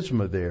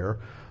charisma there,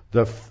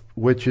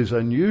 which is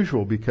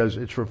unusual because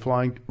it's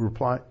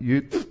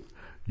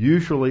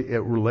usually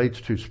it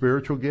relates to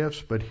spiritual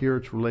gifts, but here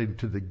it's related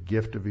to the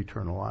gift of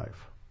eternal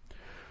life.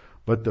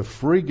 But the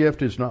free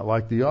gift is not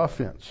like the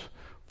offense.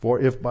 For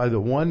if by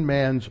the one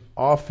man's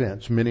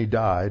offense many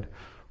died,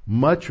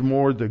 much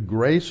more the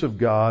grace of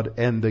God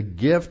and the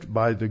gift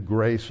by the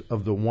grace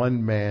of the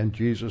one man,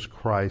 Jesus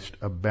Christ,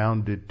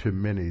 abounded to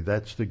many.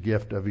 That's the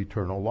gift of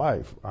eternal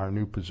life, our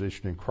new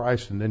position in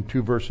Christ. And then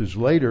 2 verses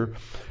later,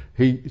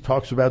 he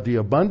talks about the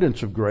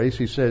abundance of grace.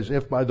 He says,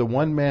 if by the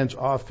one man's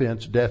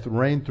offense death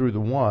reigned through the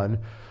one,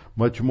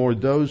 much more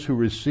those who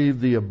receive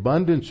the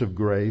abundance of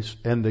grace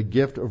and the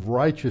gift of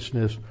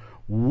righteousness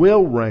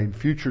will reign,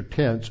 future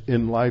tense,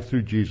 in life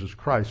through Jesus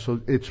Christ. So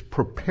it's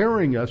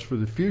preparing us for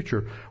the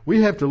future.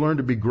 We have to learn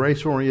to be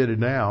grace-oriented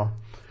now,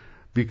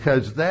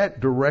 because that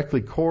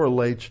directly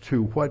correlates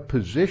to what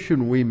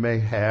position we may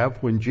have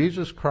when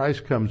Jesus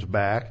Christ comes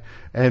back,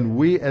 and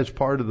we as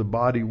part of the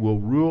body will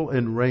rule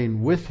and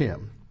reign with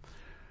Him.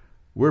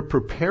 We're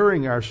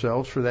preparing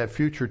ourselves for that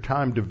future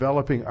time.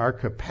 Developing our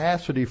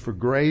capacity for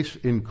grace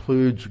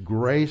includes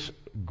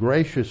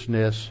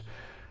graciousness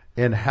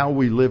in how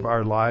we live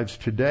our lives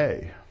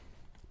today.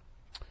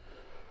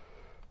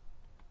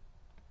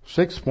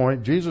 Sixth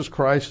point, Jesus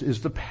Christ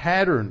is the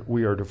pattern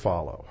we are to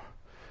follow.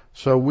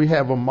 So we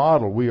have a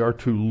model. We are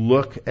to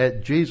look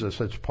at Jesus.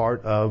 That's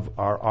part of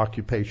our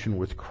occupation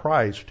with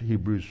Christ,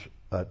 Hebrews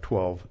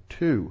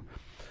 12:2.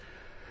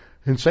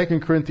 In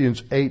 2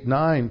 Corinthians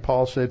 8:9,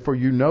 Paul said, for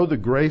you know the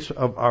grace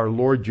of our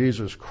Lord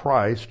Jesus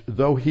Christ,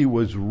 though He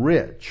was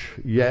rich,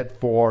 yet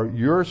for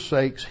your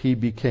sakes He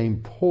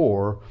became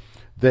poor,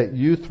 that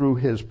you through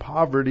His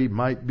poverty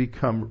might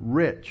become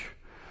rich.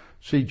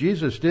 See,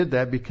 Jesus did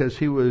that because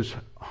He was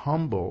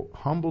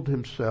humbled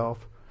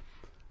Himself,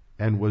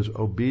 and was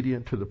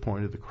obedient to the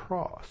point of the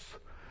cross.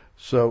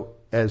 So,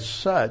 as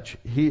such,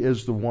 He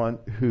is the one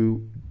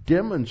who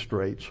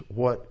demonstrates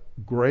what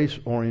grace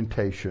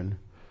orientation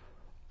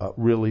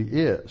really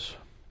is.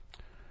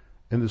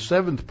 And the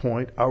seventh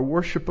point, our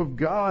worship of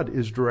God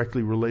is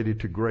directly related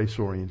to grace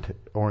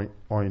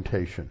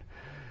orientation.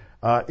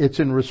 It's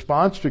in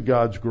response to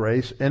God's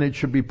grace, and it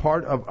should be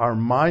part of our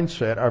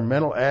mindset, our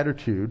mental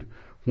attitude,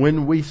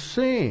 when we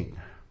sing.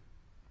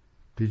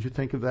 Did you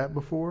think of that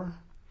before?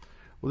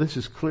 Well, this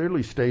is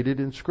clearly stated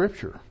in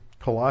Scripture.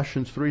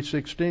 Colossians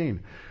 3:16.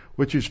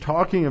 which is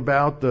talking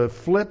about the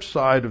flip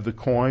side of the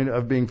coin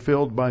of being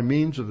filled by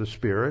means of the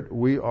Spirit.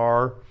 We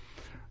are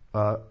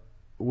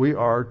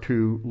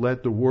to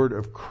let the word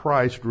of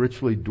Christ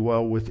richly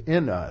dwell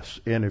within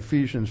us. In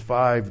Ephesians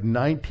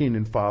 5:19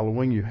 and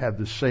following, you have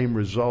the same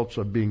results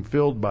of being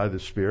filled by the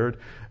Spirit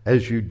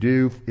as you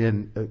do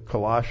in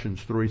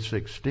Colossians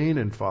 3:16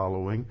 and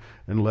following,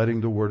 and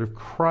letting the word of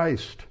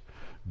Christ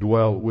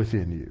dwell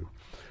within you.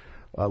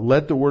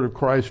 Let the word of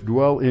Christ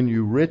dwell in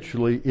you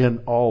richly in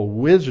all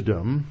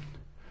wisdom.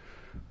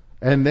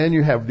 And then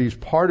you have these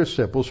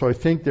participles, so I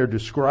think they're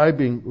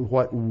describing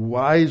what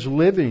wise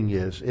living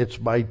is. It's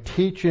by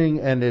teaching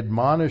and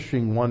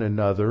admonishing one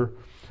another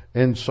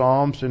in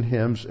psalms and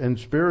hymns and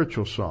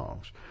spiritual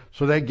songs.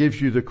 So that gives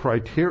you the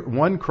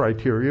one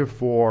criteria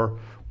for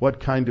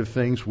what kind of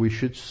things we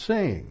should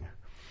sing.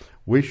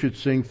 We should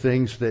sing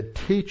things that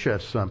teach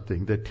us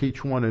something, that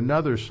teach one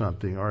another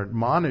something, or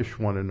admonish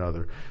one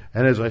another.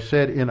 And as I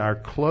said in our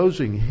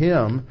closing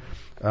hymn,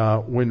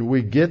 when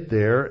we get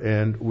there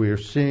and we're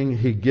seeing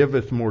He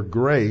giveth more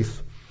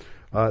grace,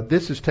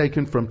 this is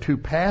taken from two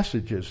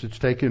passages. It's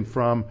taken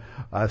from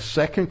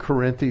 2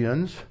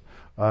 Corinthians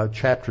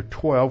chapter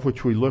 12,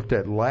 which we looked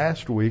at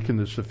last week in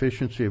the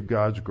sufficiency of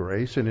God's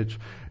grace, and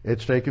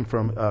it's taken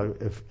from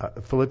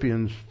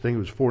Philippians, I think it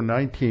was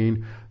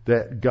 4:19,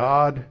 that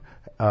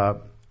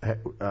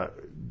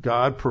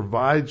God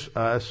provides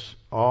us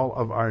all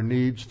of our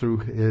needs through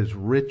His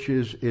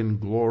riches in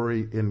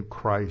glory in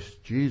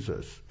Christ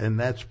Jesus. And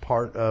that's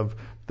part of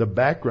the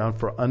background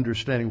for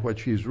understanding what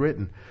she's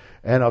written.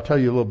 And I'll tell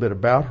you a little bit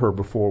about her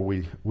before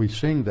we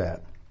sing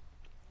that.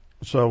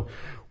 So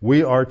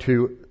we are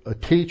to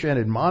teach and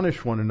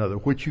admonish one another,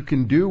 which you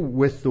can do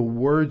with the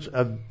words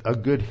of a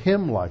good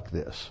hymn like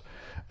this.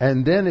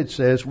 And then it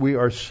says we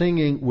are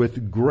singing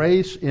with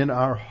grace in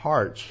our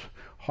hearts.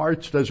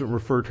 Hearts doesn't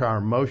refer to our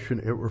emotion,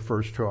 it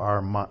refers to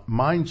our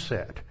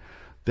mindset.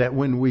 That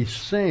when we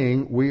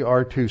sing, we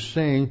are to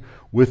sing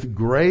with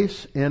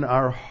grace in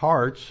our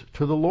hearts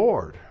to the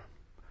Lord.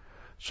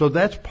 So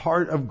that's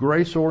part of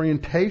grace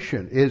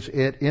orientation, is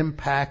it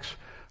impacts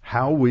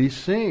how we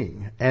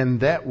sing and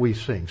that we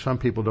sing. Some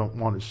people don't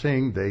want to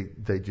sing,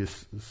 they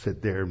just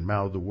sit there and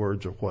mouth the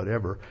words or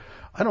whatever.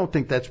 I don't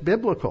think that's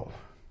biblical.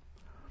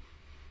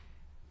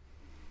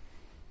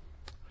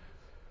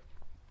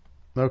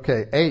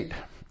 Okay, 8.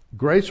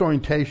 Grace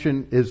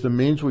orientation is the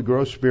means we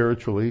grow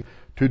spiritually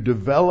to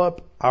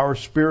develop our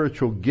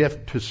spiritual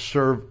gift to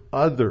serve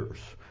others.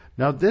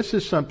 Now, this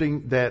is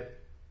something that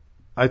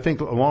I think,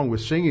 along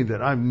with singing,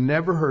 that I've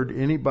never heard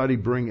anybody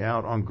bring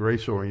out on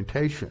grace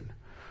orientation.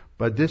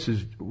 But this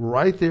is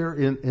right there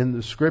in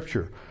the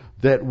Scripture,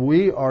 that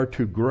we are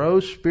to grow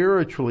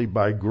spiritually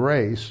by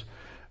grace,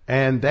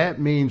 and that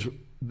means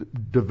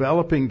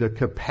developing the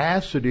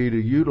capacity to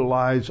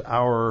utilize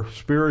our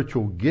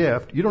spiritual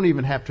gift. You don't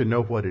even have to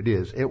know what it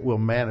is. It will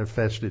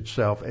manifest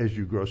itself as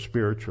you grow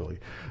spiritually.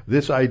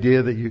 This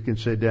idea that you can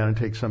sit down and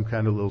take some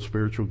kind of little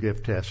spiritual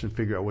gift test and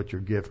figure out what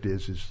your gift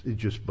is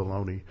just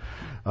baloney.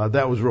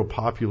 That was real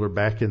popular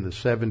back in the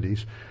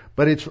 70s.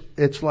 But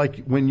it's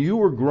like when you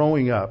were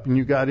growing up and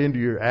you got into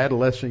your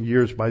adolescent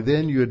years, by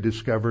then you had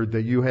discovered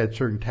that you had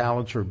certain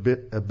talents or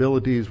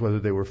abilities, whether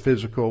they were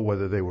physical,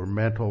 whether they were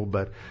mental,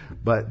 but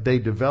they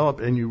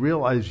developed, and you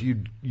realized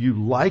you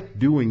liked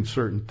doing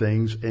certain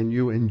things and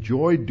you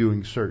enjoyed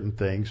doing certain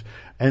things,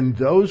 and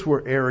those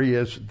were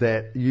areas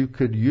that you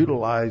could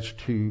utilize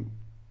to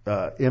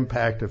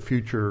impact a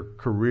future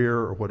career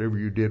or whatever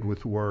you did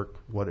with work,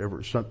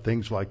 whatever, some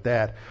things like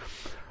that.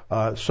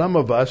 Some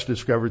of us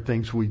discovered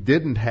things we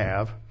didn't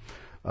have,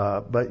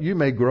 but you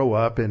may grow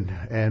up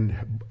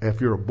and if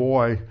you're a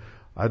boy,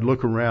 I'd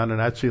look around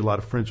and I'd see a lot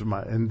of friends of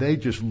mine, and they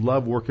just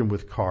love working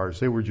with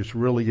cars. They were just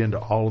really into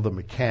all of the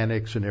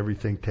mechanics and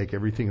everything, take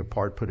everything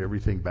apart, put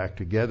everything back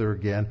together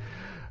again.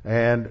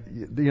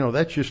 And,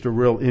 that's just a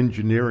real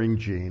engineering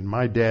gene.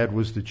 My dad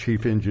was the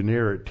chief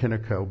engineer at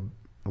Tenneco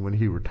when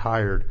he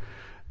retired,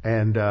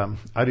 and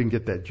I didn't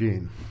get that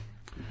gene.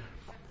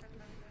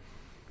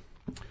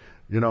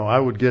 I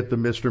would get the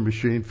Mr.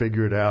 Machine,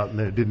 figure it out, and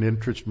it didn't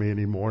interest me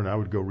anymore, and I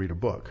would go read a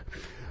book.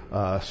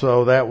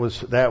 So that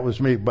was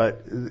me.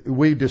 But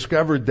we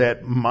discovered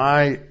that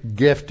my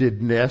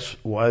giftedness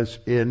was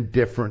in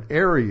different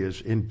areas,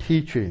 in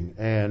teaching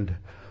and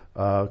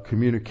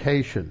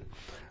communication.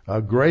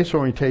 Grace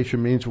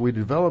orientation means we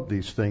develop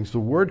these things. The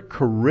word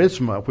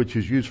charisma, which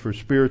is used for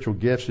spiritual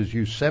gifts, is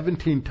used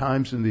 17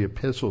 times in the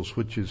epistles,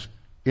 which is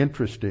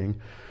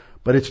interesting,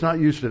 but it's not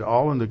used at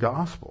all in the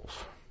Gospels.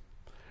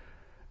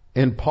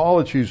 In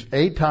Paul, it's used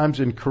 8 times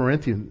in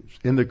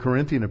the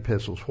Corinthian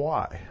epistles.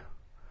 Why?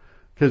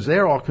 Because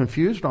they're all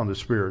confused on the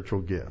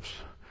spiritual gifts.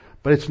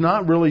 But it's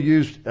not really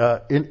used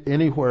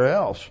anywhere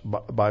else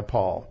by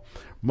Paul.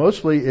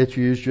 Mostly it's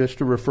used just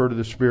to refer to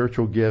the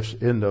spiritual gifts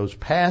in those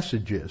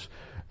passages.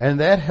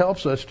 And that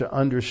helps us to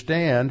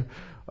understand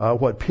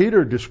what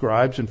Peter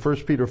describes in 1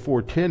 Peter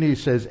 4:10. He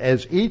says,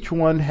 as each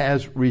one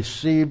has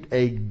received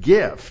a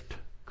gift,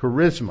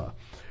 charisma,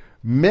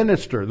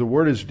 minister, the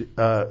word is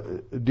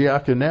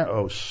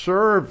diakoneo,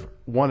 serve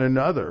one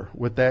another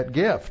with that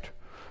gift.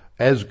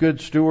 as good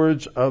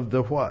stewards of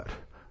the what?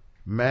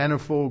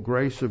 Manifold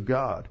grace of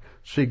God.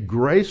 See,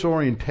 grace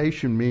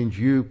orientation means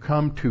you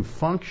come to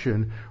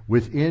function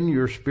within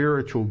your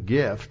spiritual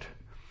gift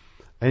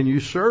and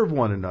you serve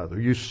one another.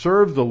 You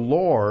serve the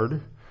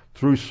Lord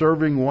through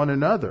serving one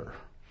another.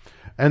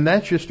 And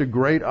that's just a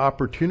great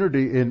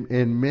opportunity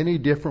in many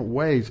different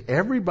ways.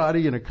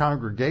 Everybody in a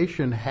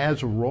congregation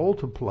has a role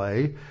to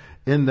play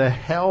in the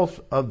health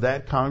of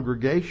that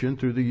congregation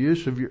through the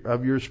use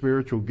of your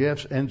spiritual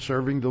gifts and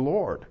serving the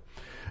Lord.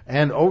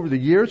 And over the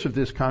years of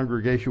this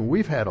congregation,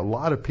 we've had a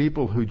lot of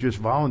people who just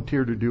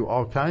volunteer to do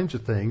all kinds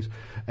of things.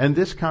 And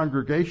this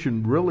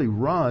congregation really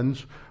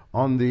runs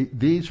on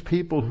these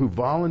people who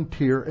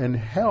volunteer and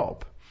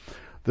help.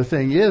 The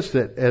thing is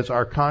that as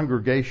our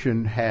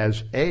congregation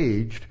has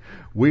aged,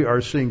 we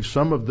are seeing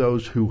some of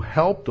those who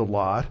helped a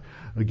lot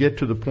get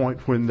to the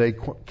point when they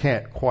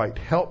can't quite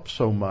help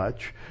so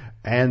much.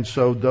 And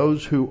so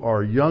those who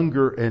are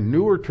younger and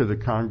newer to the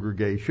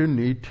congregation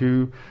need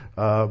to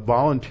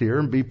volunteer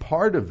and be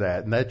part of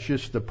that. And that's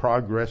just the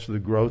progress of the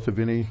growth of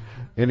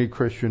any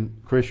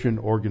Christian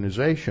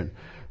organization.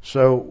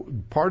 So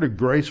part of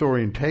grace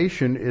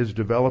orientation is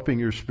developing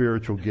your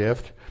spiritual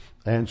gift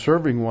and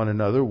serving one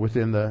another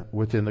within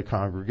the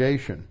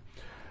congregation.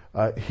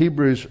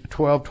 Hebrews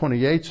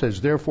 12:28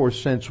 says, "Therefore,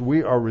 since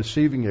we are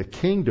receiving a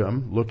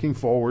kingdom," looking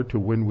forward to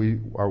when we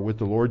are with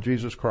the Lord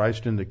Jesus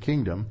Christ in the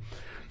kingdom,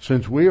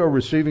 "since we are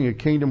receiving a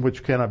kingdom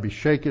which cannot be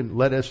shaken,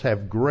 let us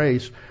have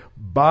grace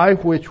by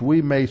which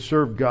we may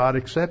serve God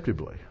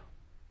acceptably."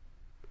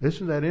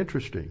 Isn't that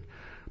interesting?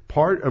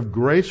 Part of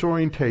grace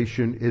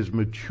orientation is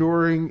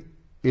maturing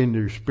in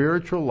your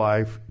spiritual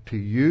life to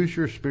use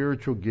your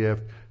spiritual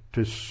gift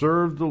to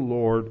serve the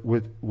Lord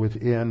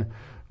within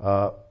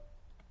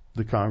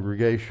the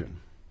congregation.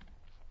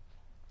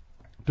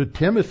 To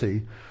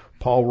Timothy,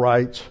 Paul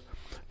writes,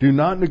 "Do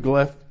not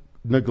neglect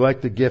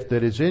the gift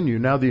that is in you."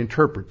 Now the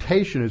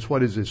interpretation is, what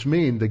does this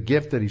mean? The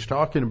gift that he's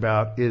talking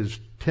about is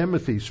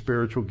Timothy's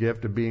spiritual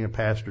gift of being a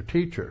pastor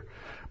teacher.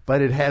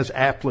 But it has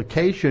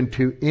application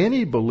to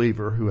any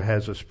believer who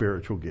has a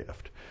spiritual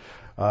gift.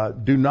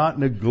 Do not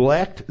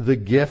neglect the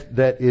gift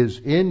that is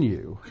in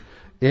you.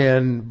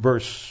 In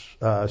verse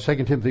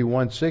 2 Timothy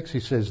 1:6, he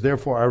says,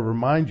 "Therefore I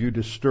remind you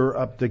to stir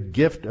up the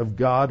gift of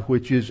God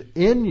which is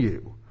in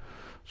you."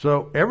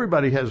 So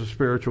everybody has a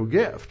spiritual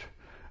gift.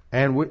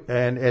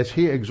 And as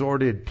he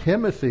exhorted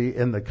Timothy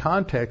in the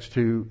context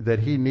that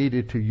he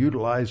needed to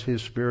utilize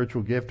his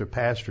spiritual gift of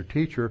pastor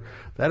teacher,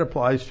 that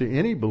applies to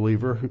any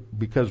believer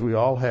because we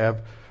all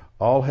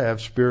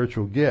have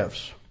spiritual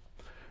gifts.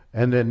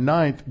 And then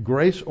ninth,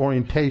 grace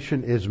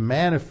orientation is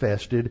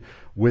manifested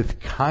with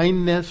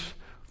kindness,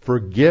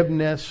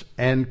 forgiveness,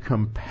 and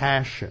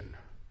compassion.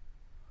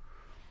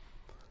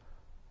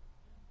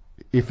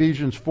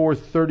 Ephesians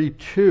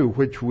 4:32,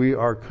 which we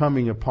are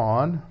coming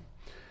upon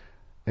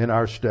in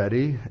our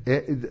study,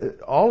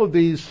 all of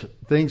these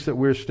things that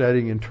we're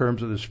studying in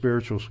terms of the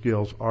spiritual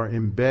skills are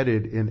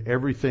embedded in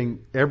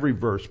every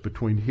verse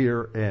between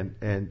here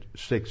and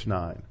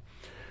 6:9.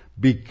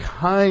 Be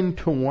kind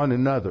to one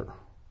another.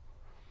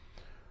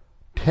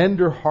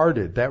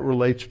 Tender-hearted, that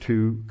relates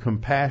to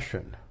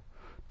compassion.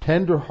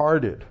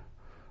 Tender-hearted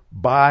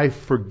by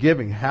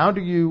forgiving. How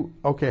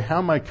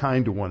am I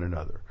kind to one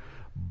another?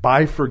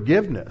 By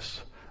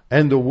forgiveness.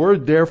 And the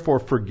word there for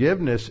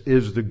forgiveness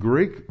is the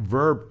Greek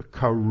verb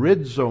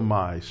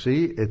charizomai.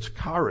 See, it's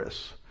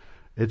charis.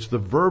 It's the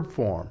verb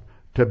form,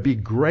 to be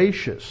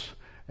gracious.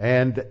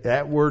 And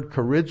that word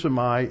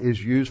charizomai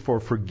is used for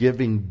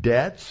forgiving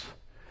debts,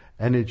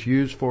 and it's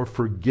used for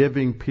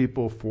forgiving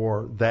people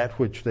for that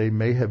which they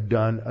may have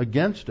done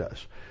against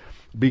us.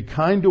 Be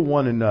kind to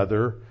one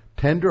another,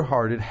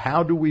 tender-hearted.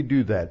 How do we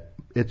do that?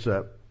 It's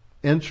an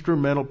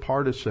instrumental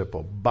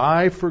participle.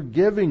 By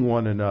forgiving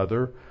one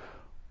another.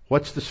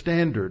 What's the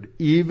standard?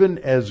 Even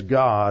as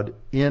God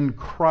in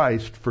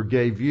Christ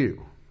forgave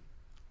you.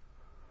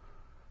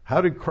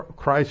 How did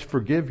Christ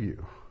forgive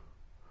you?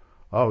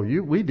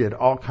 We did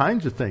all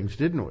kinds of things,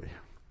 didn't we?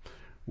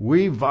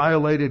 We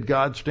violated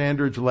God's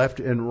standards left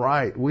and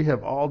right. We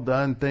have all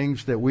done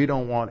things that we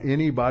don't want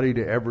anybody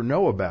to ever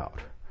know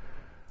about.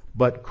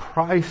 But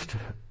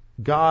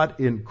God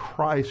in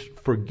Christ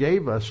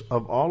forgave us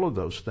of all of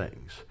those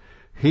things.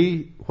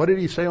 What did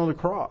he say on the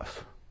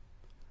cross?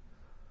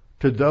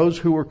 To those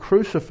who were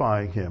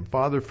crucifying him,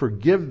 "Father,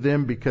 forgive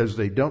them because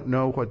they don't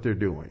know what they're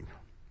doing."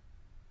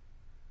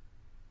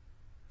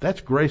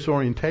 That's grace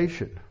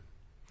orientation.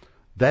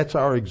 That's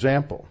our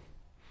example.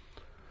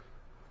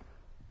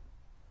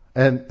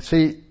 And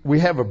see, we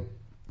have a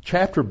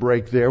chapter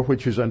break there,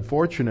 which is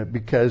unfortunate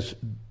because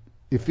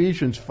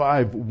Ephesians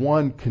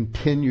 5:1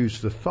 continues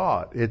the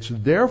thought. It's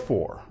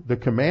therefore, the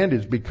command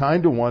is be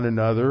kind to one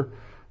another,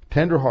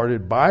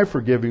 tenderhearted by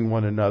forgiving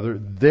one another.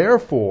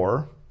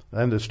 Therefore,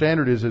 and the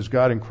standard is as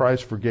God in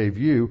Christ forgave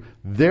you,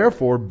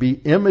 therefore be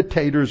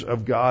imitators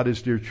of God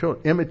as dear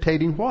children.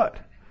 Imitating what?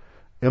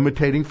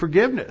 Imitating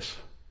forgiveness.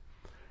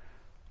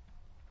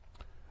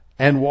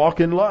 And walk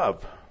in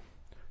love.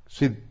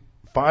 See,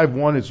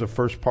 5:1 is the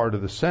first part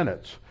of the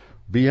sentence.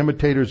 Be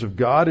imitators of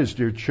God as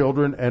dear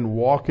children and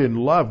walk in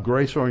love.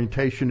 Grace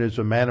orientation is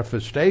a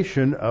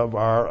manifestation of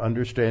our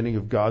understanding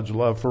of God's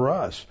love for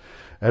us.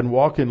 And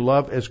walk in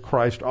love as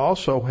Christ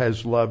also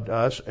has loved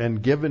us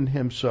and given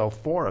himself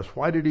for us.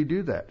 Why did he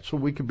do that? So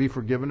we could be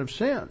forgiven of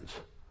sins.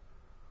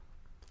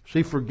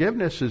 See,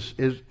 forgiveness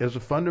is a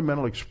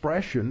fundamental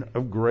expression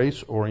of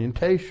grace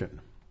orientation.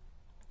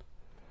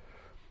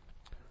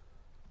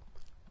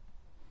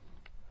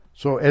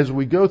 So as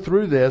we go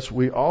through this,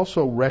 we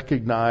also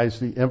recognize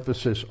the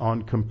emphasis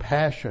on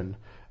compassion,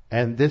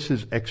 and this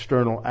is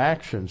external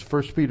actions.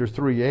 1 Peter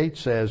 3:8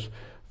 says,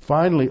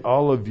 "Finally,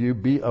 all of you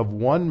be of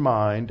one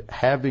mind,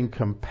 having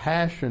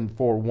compassion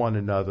for one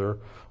another,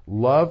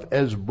 love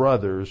as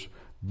brothers,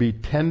 be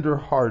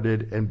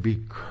tender-hearted, and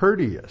be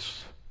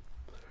courteous."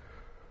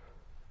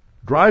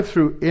 Drive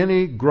through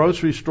any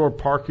grocery store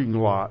parking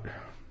lot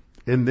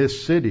in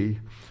this city,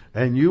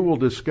 and you will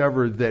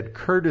discover that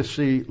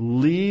courtesy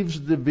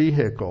leaves the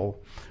vehicle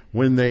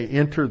when they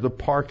enter the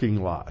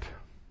parking lot.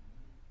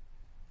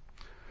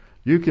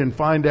 You can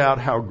find out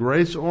how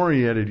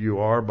grace-oriented you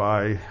are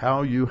by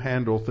how you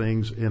handle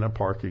things in a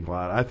parking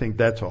lot. I think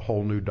that's a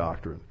whole new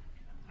doctrine.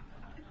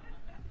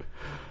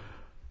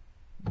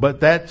 But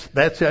that's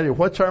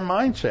what's our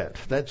mindset?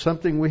 That's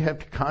something we have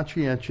to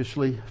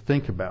conscientiously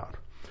think about.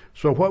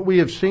 So what we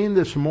have seen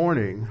this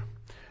morning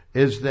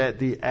is that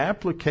the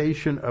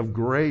application of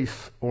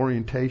grace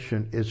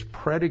orientation is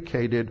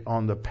predicated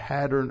on the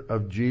pattern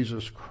of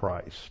Jesus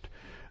Christ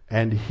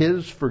and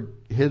his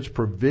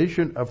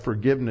provision of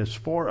forgiveness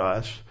for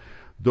us,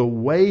 the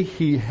way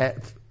he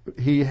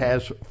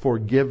has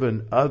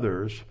forgiven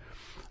others,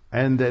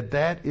 and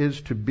that is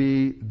to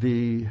be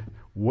the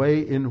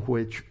way in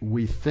which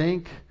we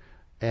think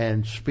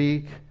and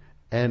speak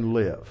and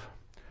live.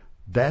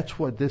 That's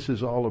what this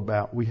is all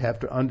about. We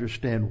have to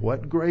understand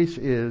what grace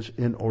is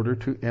in order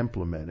to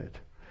implement it.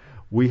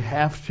 We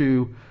have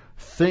to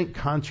think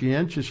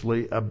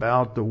conscientiously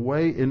about the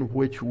way in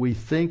which we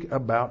think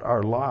about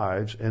our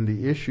lives and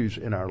the issues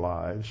in our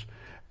lives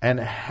and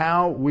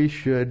how we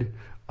should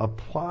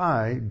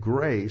apply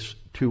grace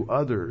to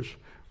others.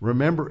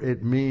 Remember,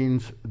 it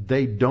means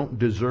they don't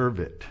deserve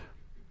it.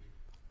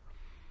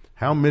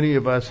 How many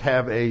of us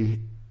have a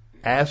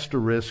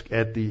asterisk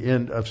at the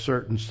end of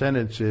certain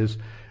sentences,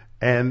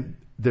 and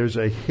there's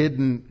a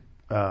hidden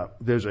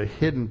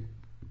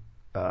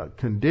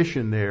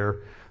condition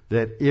there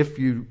that if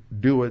you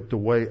do it the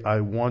way I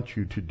want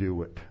you to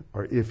do it,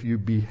 or if you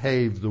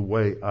behave the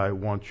way I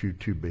want you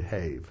to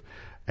behave.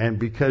 And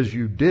because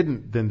you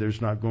didn't, then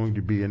there's not going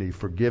to be any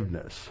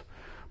forgiveness.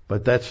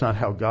 But that's not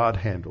how God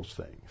handles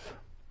things.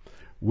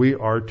 We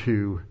are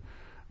to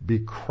be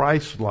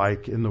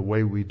Christ-like in the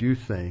way we do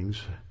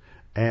things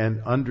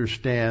and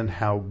understand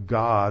how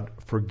God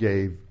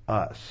forgave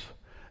us.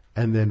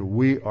 And then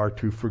we are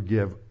to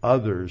forgive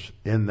others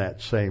in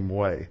that same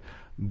way.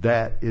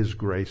 That is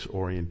grace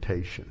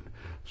orientation.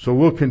 So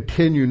we'll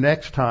continue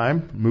next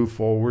time, move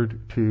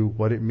forward to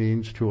what it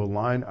means to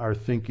align our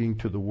thinking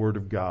to the Word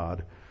of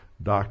God,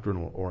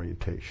 doctrinal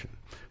orientation.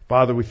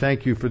 Father, we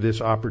thank you for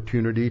this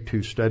opportunity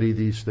to study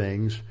these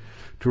things,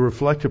 to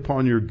reflect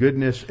upon your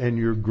goodness and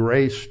your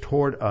grace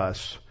toward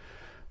us,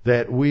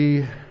 that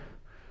we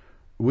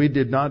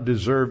did not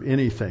deserve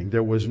anything.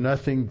 There was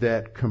nothing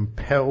that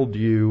compelled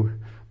you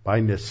by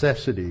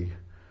necessity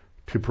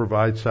to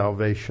provide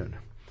salvation.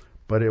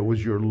 But it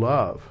was your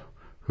love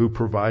who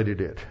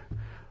provided it.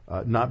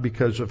 Not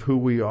because of who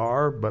we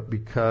are, but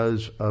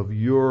because of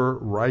your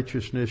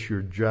righteousness,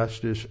 your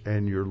justice,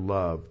 and your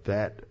love.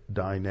 That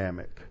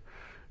dynamic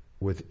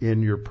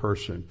within your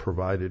person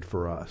provided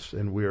for us.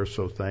 And we are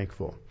so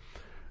thankful.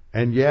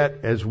 And yet,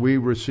 as we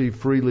receive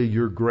freely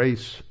your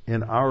grace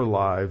in our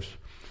lives,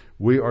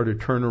 we are to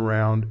turn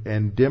around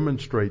and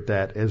demonstrate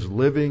that as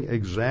living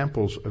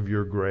examples of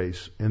your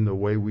grace in the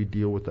way we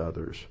deal with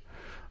others,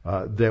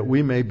 that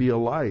we may be a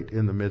light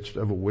in the midst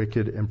of a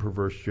wicked and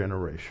perverse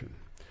generation.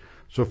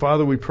 So,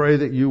 Father, we pray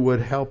that you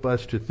would help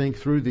us to think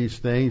through these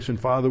things. And,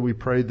 Father, we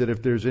pray that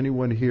if there's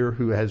anyone here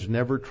who has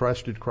never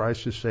trusted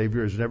Christ as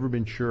Savior, has never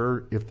been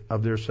sure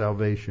of their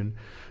salvation,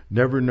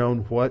 never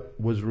known what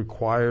was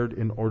required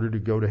in order to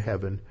go to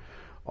heaven,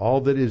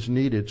 all that is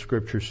needed,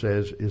 Scripture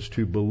says, is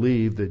to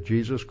believe that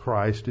Jesus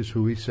Christ is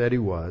who he said he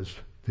was,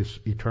 this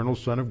eternal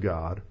Son of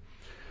God,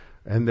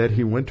 and that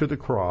he went to the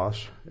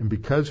cross, and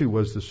because he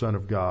was the Son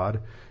of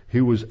God,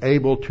 he was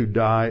able to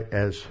die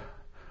as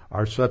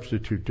our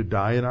substitute, to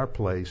die in our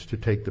place, to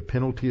take the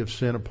penalty of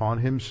sin upon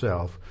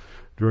himself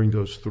during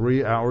those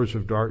 3 hours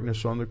of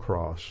darkness on the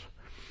cross.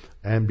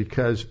 And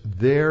because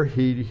there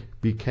he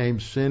became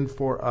sin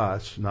for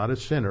us, not a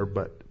sinner,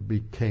 but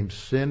became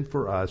sin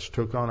for us,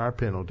 took on our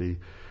penalty,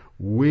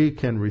 we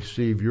can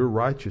receive your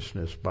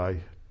righteousness by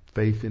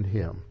faith in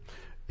him.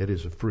 It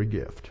is a free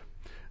gift.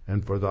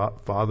 And for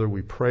that, Father,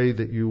 we pray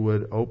that you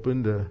would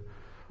open the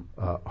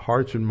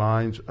hearts and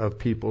minds of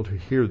people to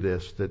hear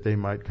this, that they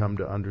might come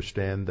to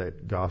understand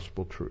that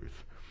gospel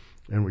truth.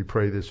 And we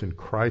pray this in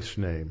Christ's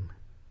name.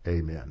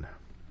 Amen.